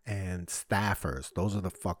and staffers. Those are the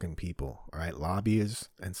fucking people, all right? Lobbyists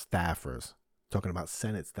and staffers. Talking about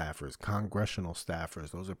Senate staffers, congressional staffers.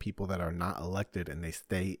 Those are people that are not elected and they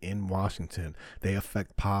stay in Washington. They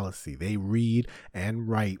affect policy. They read and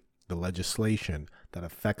write the legislation that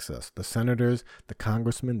affects us. The senators, the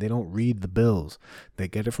congressmen, they don't read the bills. They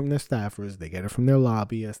get it from their staffers. They get it from their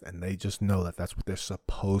lobbyists, and they just know that that's what they're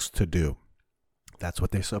supposed to do. That's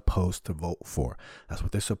what they're supposed to vote for. That's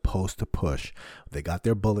what they're supposed to push. They got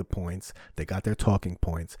their bullet points. They got their talking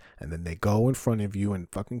points. And then they go in front of you in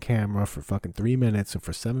fucking camera for fucking 3 minutes and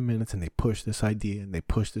for 7 minutes. And they push this idea and they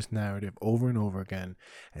push this narrative over and over again.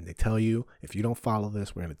 And they tell you, if you don't follow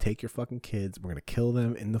this, we're going to take your fucking kids. We're going to kill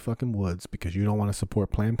them in the fucking woods because you don't want to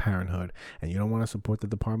support Planned Parenthood and you don't want to support the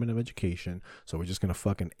Department of Education. So we're just going to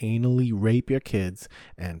fucking anally rape your kids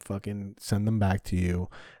and fucking send them back to you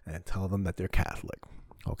and tell them that they're Catholic.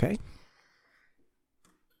 Okay?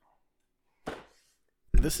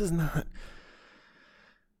 This is not,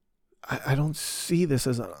 I don't see this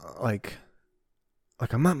as like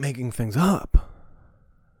I'm not making things up.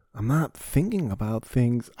 I'm not thinking about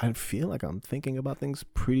things. I feel like I'm thinking about things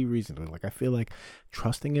pretty reasonably. Like, I feel like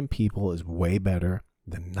trusting in people is way better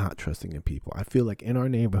than not trusting in people. I feel like in our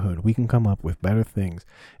neighborhood, we can come up with better things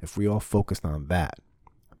if we all focused on that,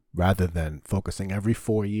 rather than focusing every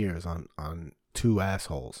 4 years on two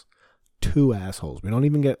assholes. Two assholes. We don't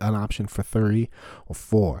even get an option for 3 or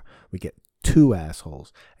 4. We get 2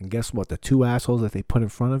 assholes. And guess what? The 2 assholes that they put in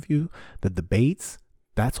front of you, the debates,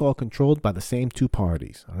 that's all controlled by the same 2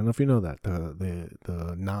 parties. I don't know if you know that.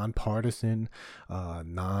 The nonpartisan,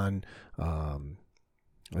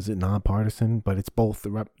 is it nonpartisan? But it's both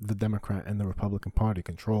the Democrat and the Republican Party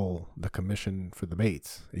control the commission for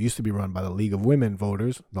debates. It used to be run by the League of Women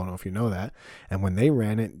Voters. Don't know if you know that. And when they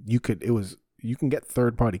ran it, you can get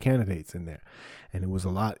third party candidates in there, and it was a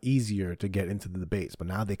lot easier to get into the debates. But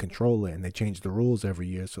now they control it, and they change the rules every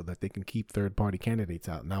year so that they can keep third party candidates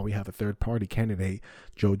out. Now we have a third party candidate,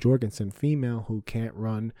 Jo Jorgensen, female, who can't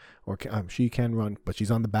run, or she can run, but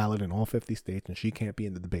she's on the ballot in all 50 states, and she can't be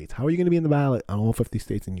in the debates. How are you going to be in the ballot on all 50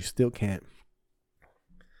 states and you still can't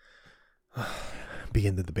be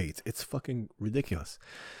in the debates? It's fucking ridiculous.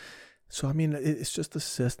 So, I mean, it's just a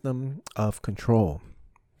system of control.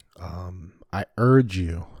 I urge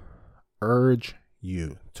you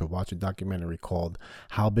to watch a documentary called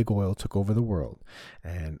How Big Oil Took Over the World.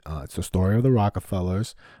 And it's the story of the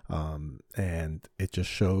Rockefellers. And it just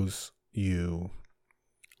shows you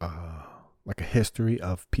like a history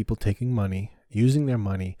of people taking money, using their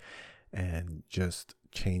money, and just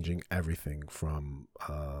changing everything from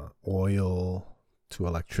oil to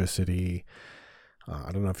electricity.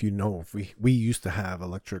 I don't know if you know, if we used to have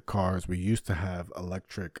electric cars. We used to have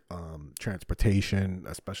electric transportation,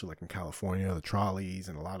 especially like in California, the trolleys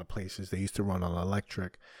and a lot of places, they used to run on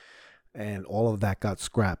electric. And all of that got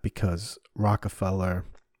scrapped because Rockefeller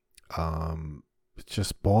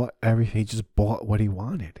just bought everything. He just bought what he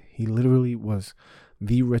wanted. He literally was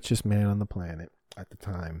the richest man on the planet at the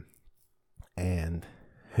time. And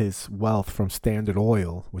his wealth from Standard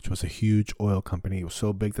Oil, which was a huge oil company, it was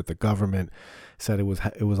so big that the government said it was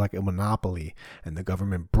like a monopoly, and the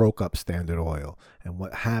government broke up Standard Oil. And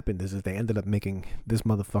what happened is they ended up making this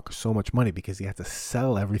motherfucker so much money because he had to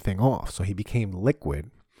sell everything off. So he became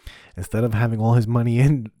liquid. Instead of having all his money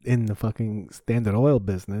in the fucking Standard Oil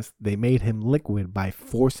business, they made him liquid by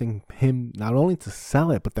forcing him not only to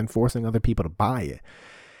sell it, but then forcing other people to buy it.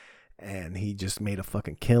 And he just made a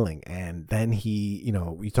fucking killing. And then he,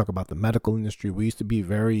 you talk about the medical industry. We used to be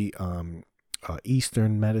very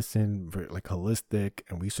Eastern medicine, very, like, holistic,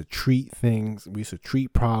 and we used to treat things. We used to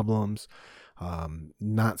treat problems,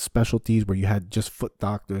 not specialties where you had just foot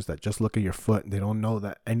doctors that just look at your foot and they don't know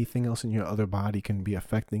that anything else in your other body can be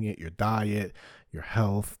affecting it. Your diet, your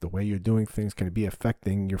health, the way you're doing things can be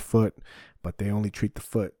affecting your foot, but they only treat the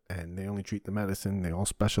foot and they only treat the medicine. They all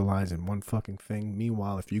specialize in one fucking thing.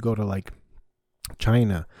 Meanwhile, if you go to like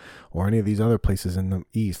China or any of these other places in the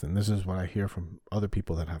East, and this is what I hear from other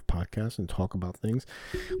people that have podcasts and talk about things,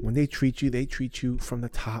 when they treat you from the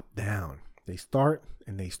top down. They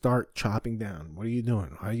start chopping down. What are you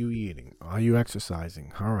doing? Are you eating? Are you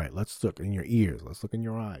exercising? All right, let's look in your ears. Let's look in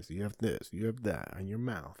your eyes. You have this, you have that, and your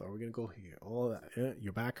mouth. Are we going to go here? All that. Yeah,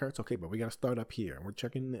 your back hurts? Okay, but we got to start up here. And we're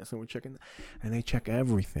checking this and we're checking that. And they check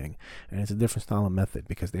everything. And it's a different style of method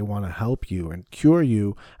because they want to help you and cure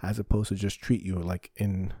you as opposed to just treat you like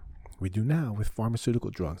we do now with pharmaceutical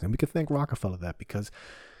drugs. And we can thank Rockefeller that, because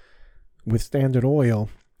with Standard Oil,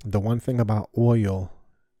 the one thing about oil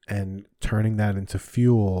and turning that into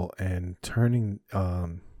fuel and turning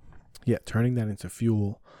that into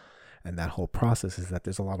fuel, and that whole process, is that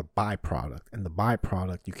there's a lot of byproduct, and the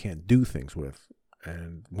byproduct you can't do things with.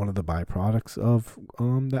 And one of the byproducts of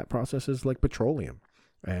that process is like petroleum,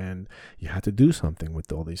 and you had to do something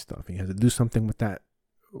with all these stuff. You had to do something with that,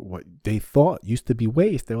 what they thought used to be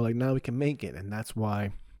waste. They were like, now we can make it. And that's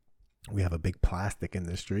why we have a big plastic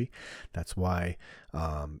industry. That's why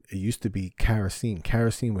it used to be kerosene.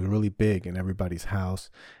 Kerosene was really big in everybody's house,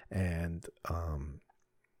 and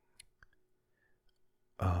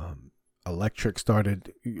electric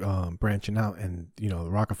started branching out, and the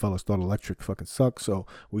Rockefellers thought electric fucking sucks. So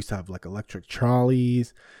we used to have like electric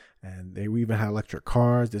trolleys, and they even had electric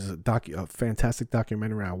cars. There's a fantastic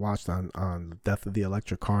documentary I watched on the death of the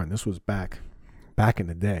electric car, and this was back in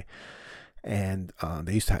the day. And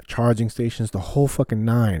they used to have charging stations, the whole fucking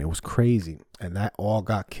nine. It was crazy. And that all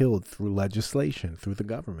got killed through legislation, through the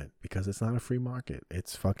government, because it's not a free market.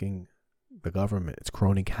 It's fucking the government. It's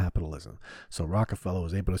crony capitalism. So Rockefeller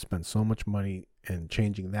was able to spend so much money in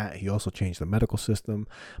changing that. He also changed the medical system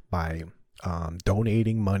by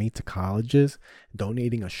donating money to colleges,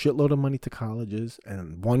 donating a shitload of money to colleges,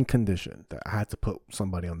 and one condition, that I had to put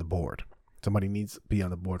somebody on the board. Somebody needs to be on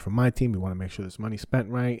the board for my team. We want to make sure this money's spent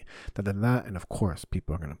right. And of course,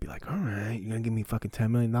 people are going to be like, all right, you're going to give me fucking $10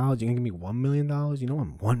 million? You're going to give me $1 million? You know,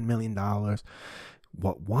 I'm $1 million.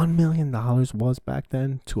 What $1 million was back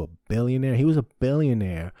then to a billionaire? He was a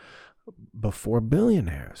billionaire before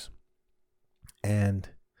billionaires. And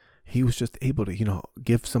he was just able to,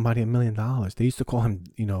 give somebody $1 million. They used to call him,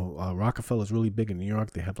 Rockefeller's really big in New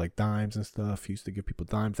York. They have like dimes and stuff. He used to give people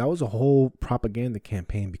dimes. That was a whole propaganda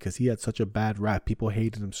campaign because he had such a bad rap. People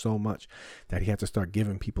hated him so much that he had to start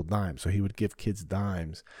giving people dimes. So he would give kids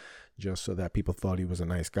dimes just so that people thought he was a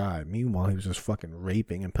nice guy. Meanwhile, he was just fucking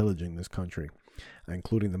raping and pillaging this country,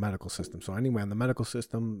 including the medical system. So anyway, in the medical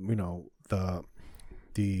system,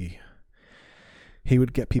 the he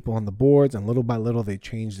would get people on the boards, and little by little they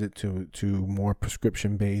changed it to more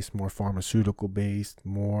prescription based, more pharmaceutical based,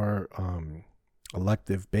 more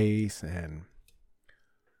elective based, and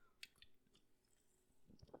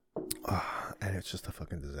it's just a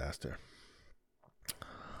fucking disaster.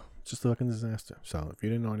 Just a fucking disaster. So if you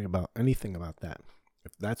didn't know anything about that,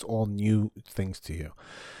 if that's all new things to you,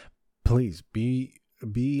 please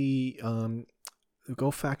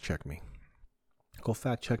go fact check me. Go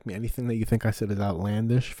fact check me. Anything that you think I said is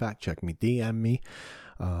outlandish, fact check me. DM me.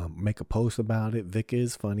 Make a post about it. Vic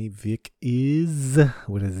is funny. Vic is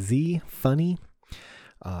with a Z funny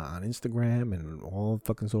on Instagram and all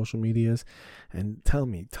fucking social medias. And tell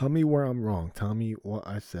me where I'm wrong. Tell me what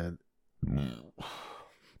I said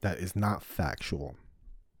that is not factual.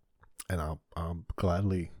 And I'll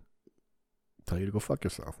gladly tell you to go fuck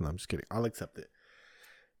yourself. No, I'm just kidding. I'll accept it.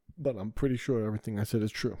 But I'm pretty sure everything I said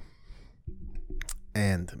is true.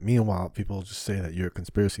 And meanwhile, people just say that you're a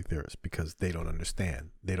conspiracy theorist because they don't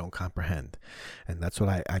understand. They don't comprehend. And that's what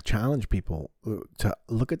I challenge people to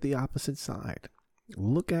look at the opposite side.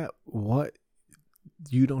 Look at what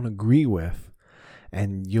you don't agree with,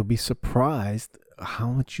 and you'll be surprised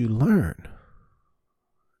how much you learn.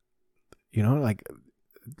 You know, like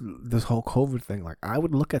this whole COVID thing, like I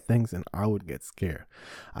would look at things and I would get scared.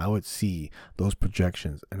 I would see those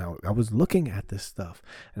projections, and I was looking at this stuff,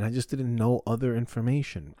 and I just didn't know other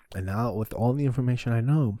information. And now with all the information I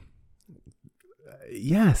know,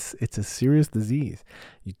 yes, it's a serious disease.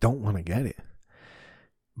 You don't want to get it.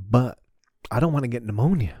 But I don't want to get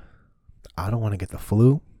pneumonia. I don't want to get the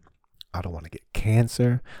flu. I don't want to get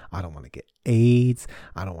cancer. I don't want to get AIDS.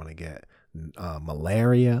 I don't want to get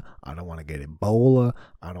malaria. I don't want to get Ebola.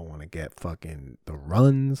 I don't want to get fucking the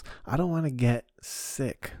runs. I don't want to get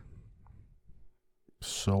sick.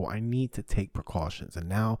 So I need to take precautions. And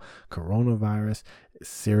now coronavirus is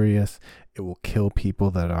serious. It will kill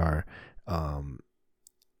people that are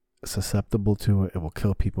susceptible to it. It will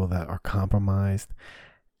kill people that are compromised.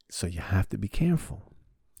 So you have to be careful.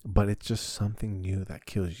 But it's just something new that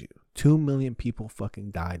kills you. 2 million people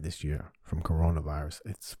fucking died this year from coronavirus.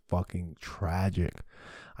 It's fucking tragic.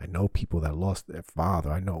 I know people that lost their father.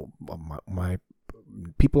 I know my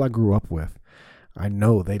people I grew up with. I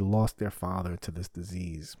know they lost their father to this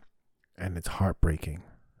disease. And it's heartbreaking.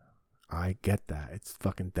 I get that. It's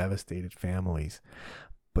fucking devastated families.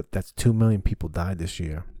 But that's 2 million people died this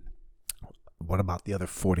year. What about the other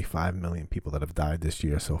 45 million people that have died this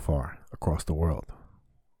year so far across the world?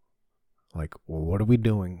 Like, well, what are we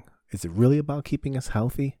doing? Is it really about keeping us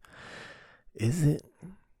healthy? Is it?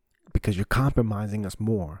 Because you're compromising us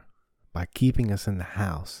more by keeping us in the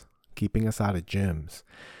house, keeping us out of gyms,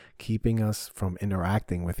 keeping us from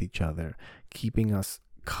interacting with each other, keeping us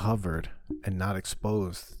covered and not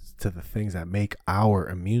exposed to the things that make our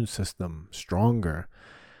immune system stronger.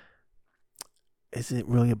 Is it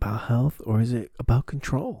really about health, or is it about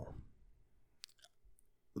control?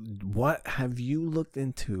 What have you looked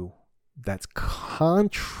into that's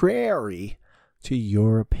contrary to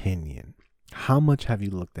your opinion? How much have you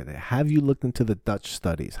looked at it? Have you looked into the Dutch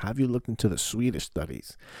studies? Have you looked into the Swedish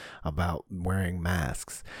studies about wearing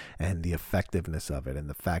masks and the effectiveness of it, and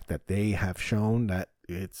the fact that they have shown that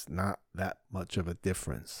it's not that much of a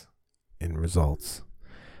difference in results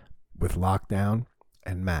with lockdown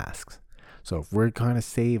and masks? So if we're trying to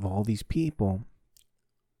save all these people,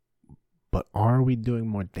 but are we doing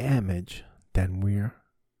more damage than we're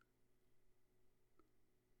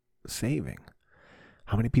saving?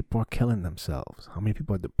 How many people are killing themselves? How many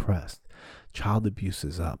people are depressed? Child abuse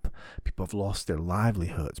is up. People have lost their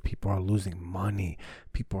livelihoods. People are losing money.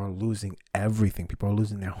 People are losing everything. People are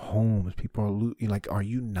losing their homes. People are like, are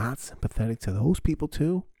you not sympathetic to those people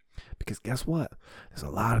too? Because guess what? There's a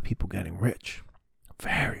lot of people getting rich.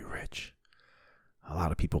 Very rich. A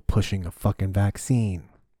lot of people pushing a fucking vaccine.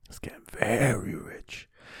 It's getting very rich.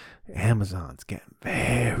 Amazon's getting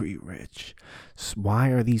very rich. So why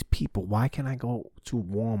are these people? Why can I go to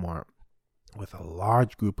Walmart with a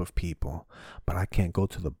large group of people, but I can't go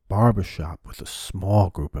to the barbershop with a small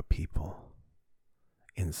group of people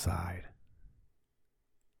inside?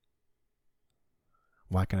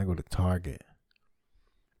 Why can I go to Target?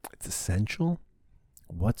 It's essential.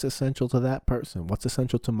 What's essential to that person? What's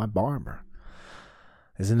essential to my barber?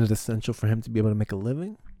 Isn't it essential for him to be able to make a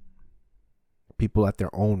living? People at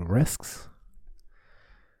their own risks?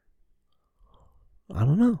 I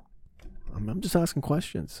don't know. I'm just asking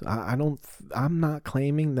questions. I'm not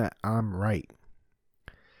claiming that I'm right.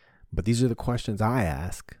 But these are the questions I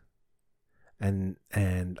ask. And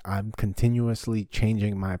I'm continuously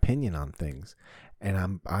changing my opinion on things.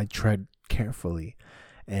 And I tread carefully.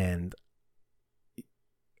 And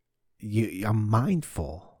I'm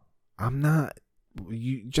mindful. I'm not.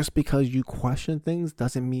 You just because you question things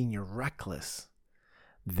doesn't mean you're reckless.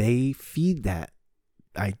 They feed that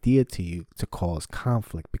idea to you to cause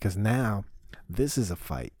conflict, because now this is a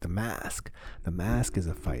fight. The mask is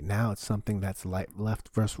a fight. Now it's something that's like left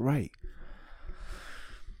versus right.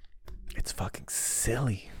 It's fucking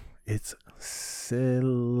silly. It's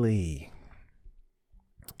silly.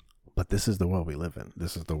 But this is the world we live in.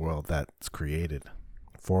 This is the world that's created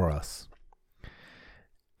for us.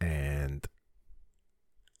 And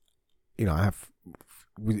I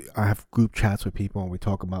have group chats with people, and we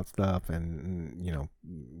talk about stuff, and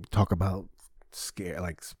talk about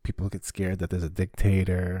like people get scared that there's a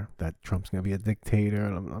dictator, that Trump's gonna be a dictator,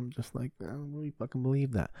 and I'm just like, I don't really fucking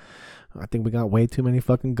believe that. I think we got way too many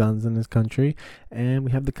fucking guns in this country, and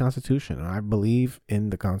we have the Constitution, and I believe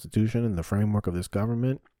in the Constitution and the framework of this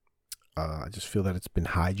government. I just feel that it's been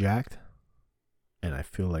hijacked, and I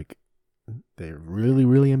feel like they're really,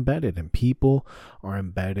 really embedded, and people are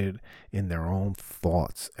embedded in their own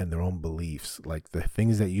thoughts and their own beliefs. Like the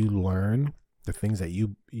things that you learn, the things that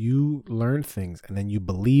you learn things, and then you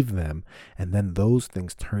believe them, and then those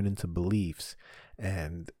things turn into beliefs.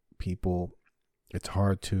 And people, it's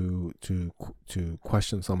hard to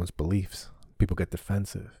question someone's beliefs. People get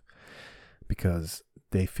defensive because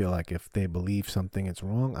they feel like if they believe something, it's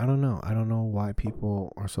wrong. I don't know why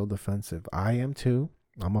people are so defensive. I am too.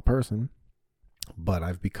 I'm a person, but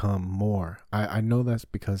I've become more. I know that's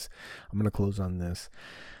because I'm going to close on this.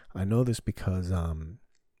 I know this because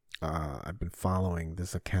I've been following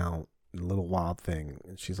this account, Little Wild Thing,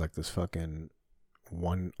 and she's like this fucking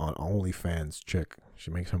one on OnlyFans chick.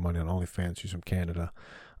 She makes her money on OnlyFans. She's from Canada.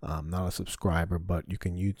 Not a subscriber, but you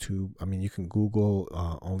can you can Google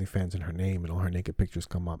OnlyFans in her name, and all her naked pictures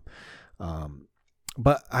come up.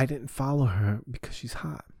 But I didn't follow her because she's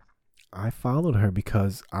hot. I followed her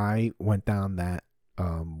because I went down that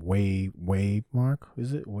Wayfair.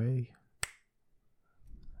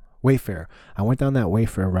 I went down that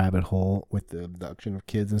Wayfair rabbit hole with the abduction of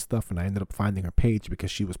kids and stuff, and I ended up finding her page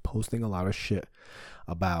because she was posting a lot of shit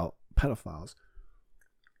about pedophiles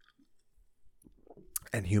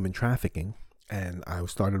and human trafficking. And I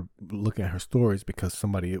started looking at her stories because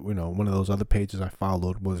somebody, one of those other pages I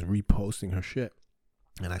followed was reposting her shit.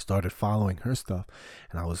 And I started following her stuff,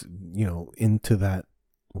 and I was, into that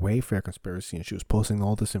Wayfair conspiracy, and she was posting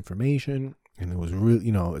all this information, and it was really,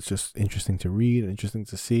 it's just interesting to read and interesting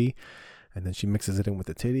to see. And then she mixes it in with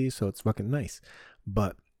the titties, so it's fucking nice.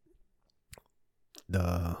 But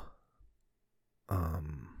the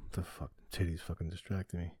titties fucking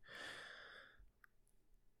distracted me.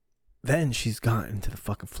 Then she's gotten into the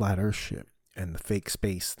fucking flat earth shit and the fake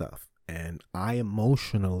space stuff. And I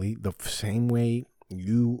emotionally, the same way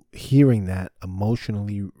you hearing that,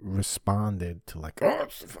 emotionally responded to like, oh,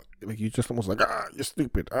 like you just almost like, you're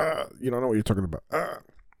stupid. You don't know what you're talking about.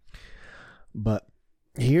 But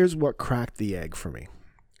here's what cracked the egg for me.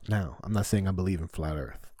 Now, I'm not saying I believe in flat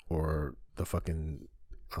earth or the fucking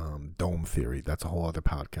dome theory. That's a whole other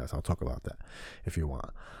podcast. I'll talk about that if you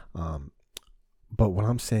want. But what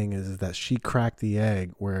I'm saying is that she cracked the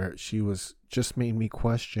egg where she was just made me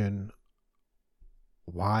question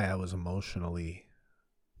why I was emotionally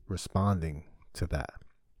responding to that.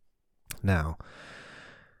 Now,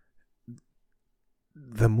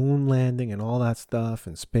 the moon landing and all that stuff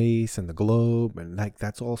and space and the globe and like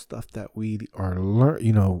that's all stuff that we are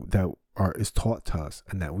is taught to us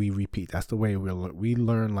and that we repeat. That's the way we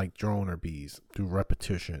learn, like droner bees, through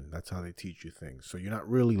repetition. That's how they teach you things. So you're not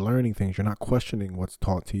really learning things. You're not questioning what's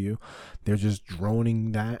taught to you. They're just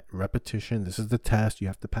droning that repetition. This is the test. You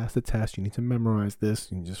have to pass the test. You need to memorize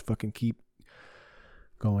this. And you just fucking keep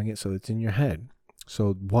going it so it's in your head.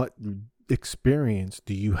 So what experience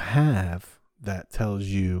do you have that tells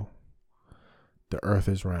you the earth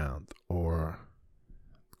is round, or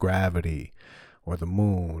gravity, or the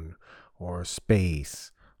moon, or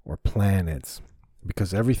space, or planets?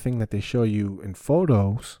 Because everything that they show you in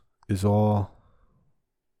photos is all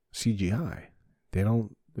CGI.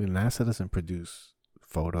 NASA doesn't produce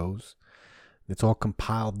photos. It's all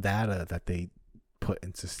compiled data that they put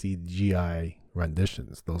into CGI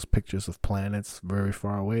renditions. Those pictures of planets very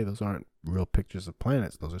far away, those aren't real pictures of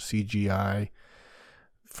planets. Those are CGI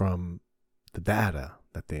from the data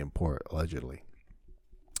that they import, allegedly.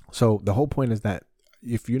 So the whole point is that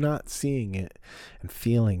if you're not seeing it and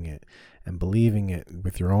feeling it and believing it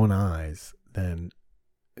with your own eyes, then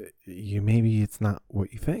maybe it's not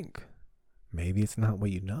what you think. Maybe it's not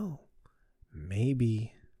what you know.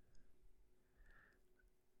 Maybe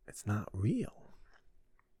it's not real.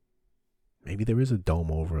 Maybe there is a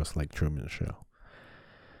dome over us like Truman Show.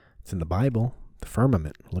 It's in the Bible. The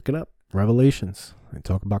firmament. Look it up. Revelations. They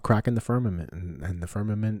talk about cracking the firmament, and the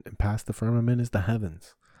firmament, and past the firmament is the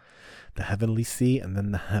heavens, the heavenly sea, and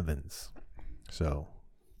then the heavens. So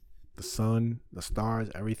the sun, the stars,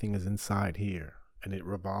 everything is inside here, and it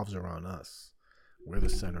revolves around us. We're the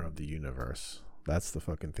center of the universe. That's the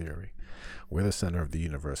fucking theory. We're the center of the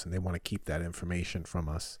universe, and they want to keep that information from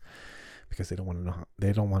us because they don't want to know.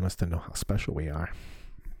 They don't want us to know how special we are,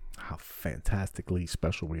 how fantastically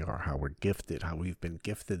special we are, how we're gifted, how we've been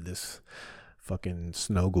gifted this fucking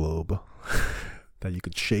snow globe that you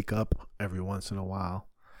could shake up every once in a while.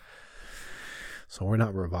 So we're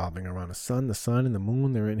not revolving around the sun and the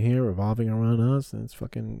moon, they're in here revolving around us, and it's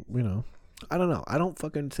fucking, I don't know. I don't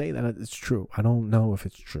fucking say that it's true. I don't know if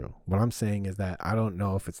it's true. What I'm saying is that I don't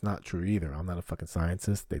know if it's not true either. I'm not a fucking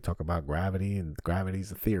scientist. They talk about gravity, and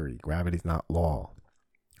gravity's a theory. Gravity's not law.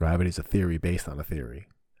 Gravity's a theory based on a theory.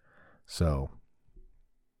 So,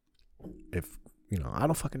 if, I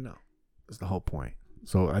don't fucking know. That's the whole point.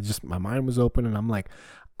 So my mind was open, and I'm like,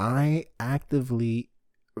 I actively,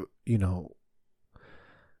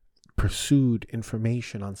 pursued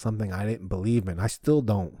information on something I didn't believe in. I still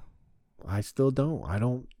don't. I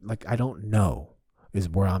don't know is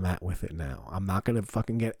where I'm at with it now. I'm not going to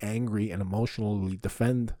fucking get angry and emotionally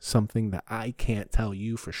defend something that I can't tell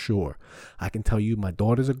you for sure. I can tell you my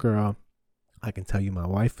daughter's a girl. I can tell you my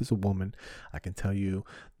wife is a woman. I can tell you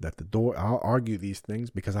that I'll argue these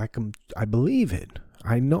things because I believe it.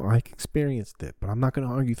 I know I experienced it, but I'm not going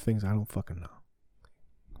to argue things I don't fucking know.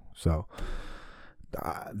 So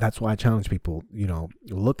that's why I challenge people,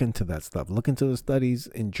 look into that stuff. Look into the studies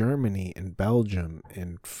in Germany, in Belgium,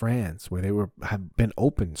 in France, where have been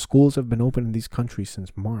open. Schools have been open in these countries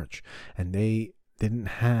since March, and they didn't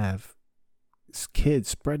have kids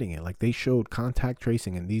spreading it. Like, they showed contact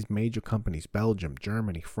tracing in these major companies, Belgium,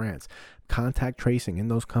 Germany, France. Contact tracing in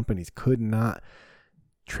those companies could not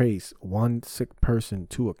trace one sick person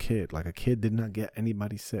to a kid. Like, a kid did not get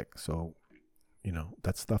anybody sick. So,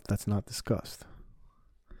 that's stuff that's not discussed.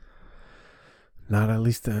 Not at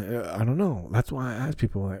least, I don't know. That's why I ask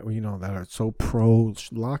people, that are so pro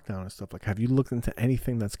lockdown and stuff. Like, have you looked into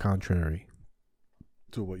anything that's contrary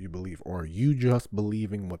to what you believe? Or are you just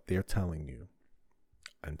believing what they're telling you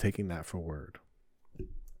and taking that for word?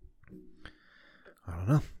 I don't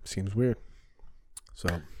know. Seems weird. So,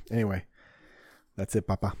 anyway, that's it,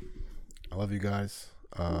 Papa. I love you guys.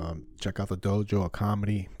 Check out the Dojo of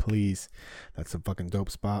Comedy, please. That's a fucking dope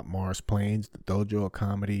spot. Morris Plains, the Dojo of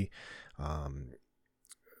Comedy. A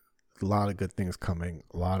lot of good things coming.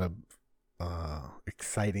 A lot of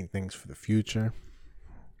exciting things for the future.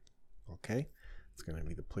 Okay? It's going to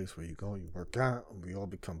be the place where you go, you work out, and we all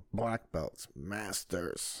become black belts,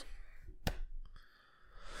 masters.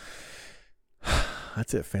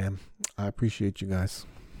 That's it, fam. I appreciate you guys.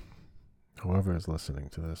 Whoever is listening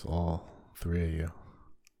to this, all three of you.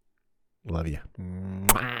 Love you.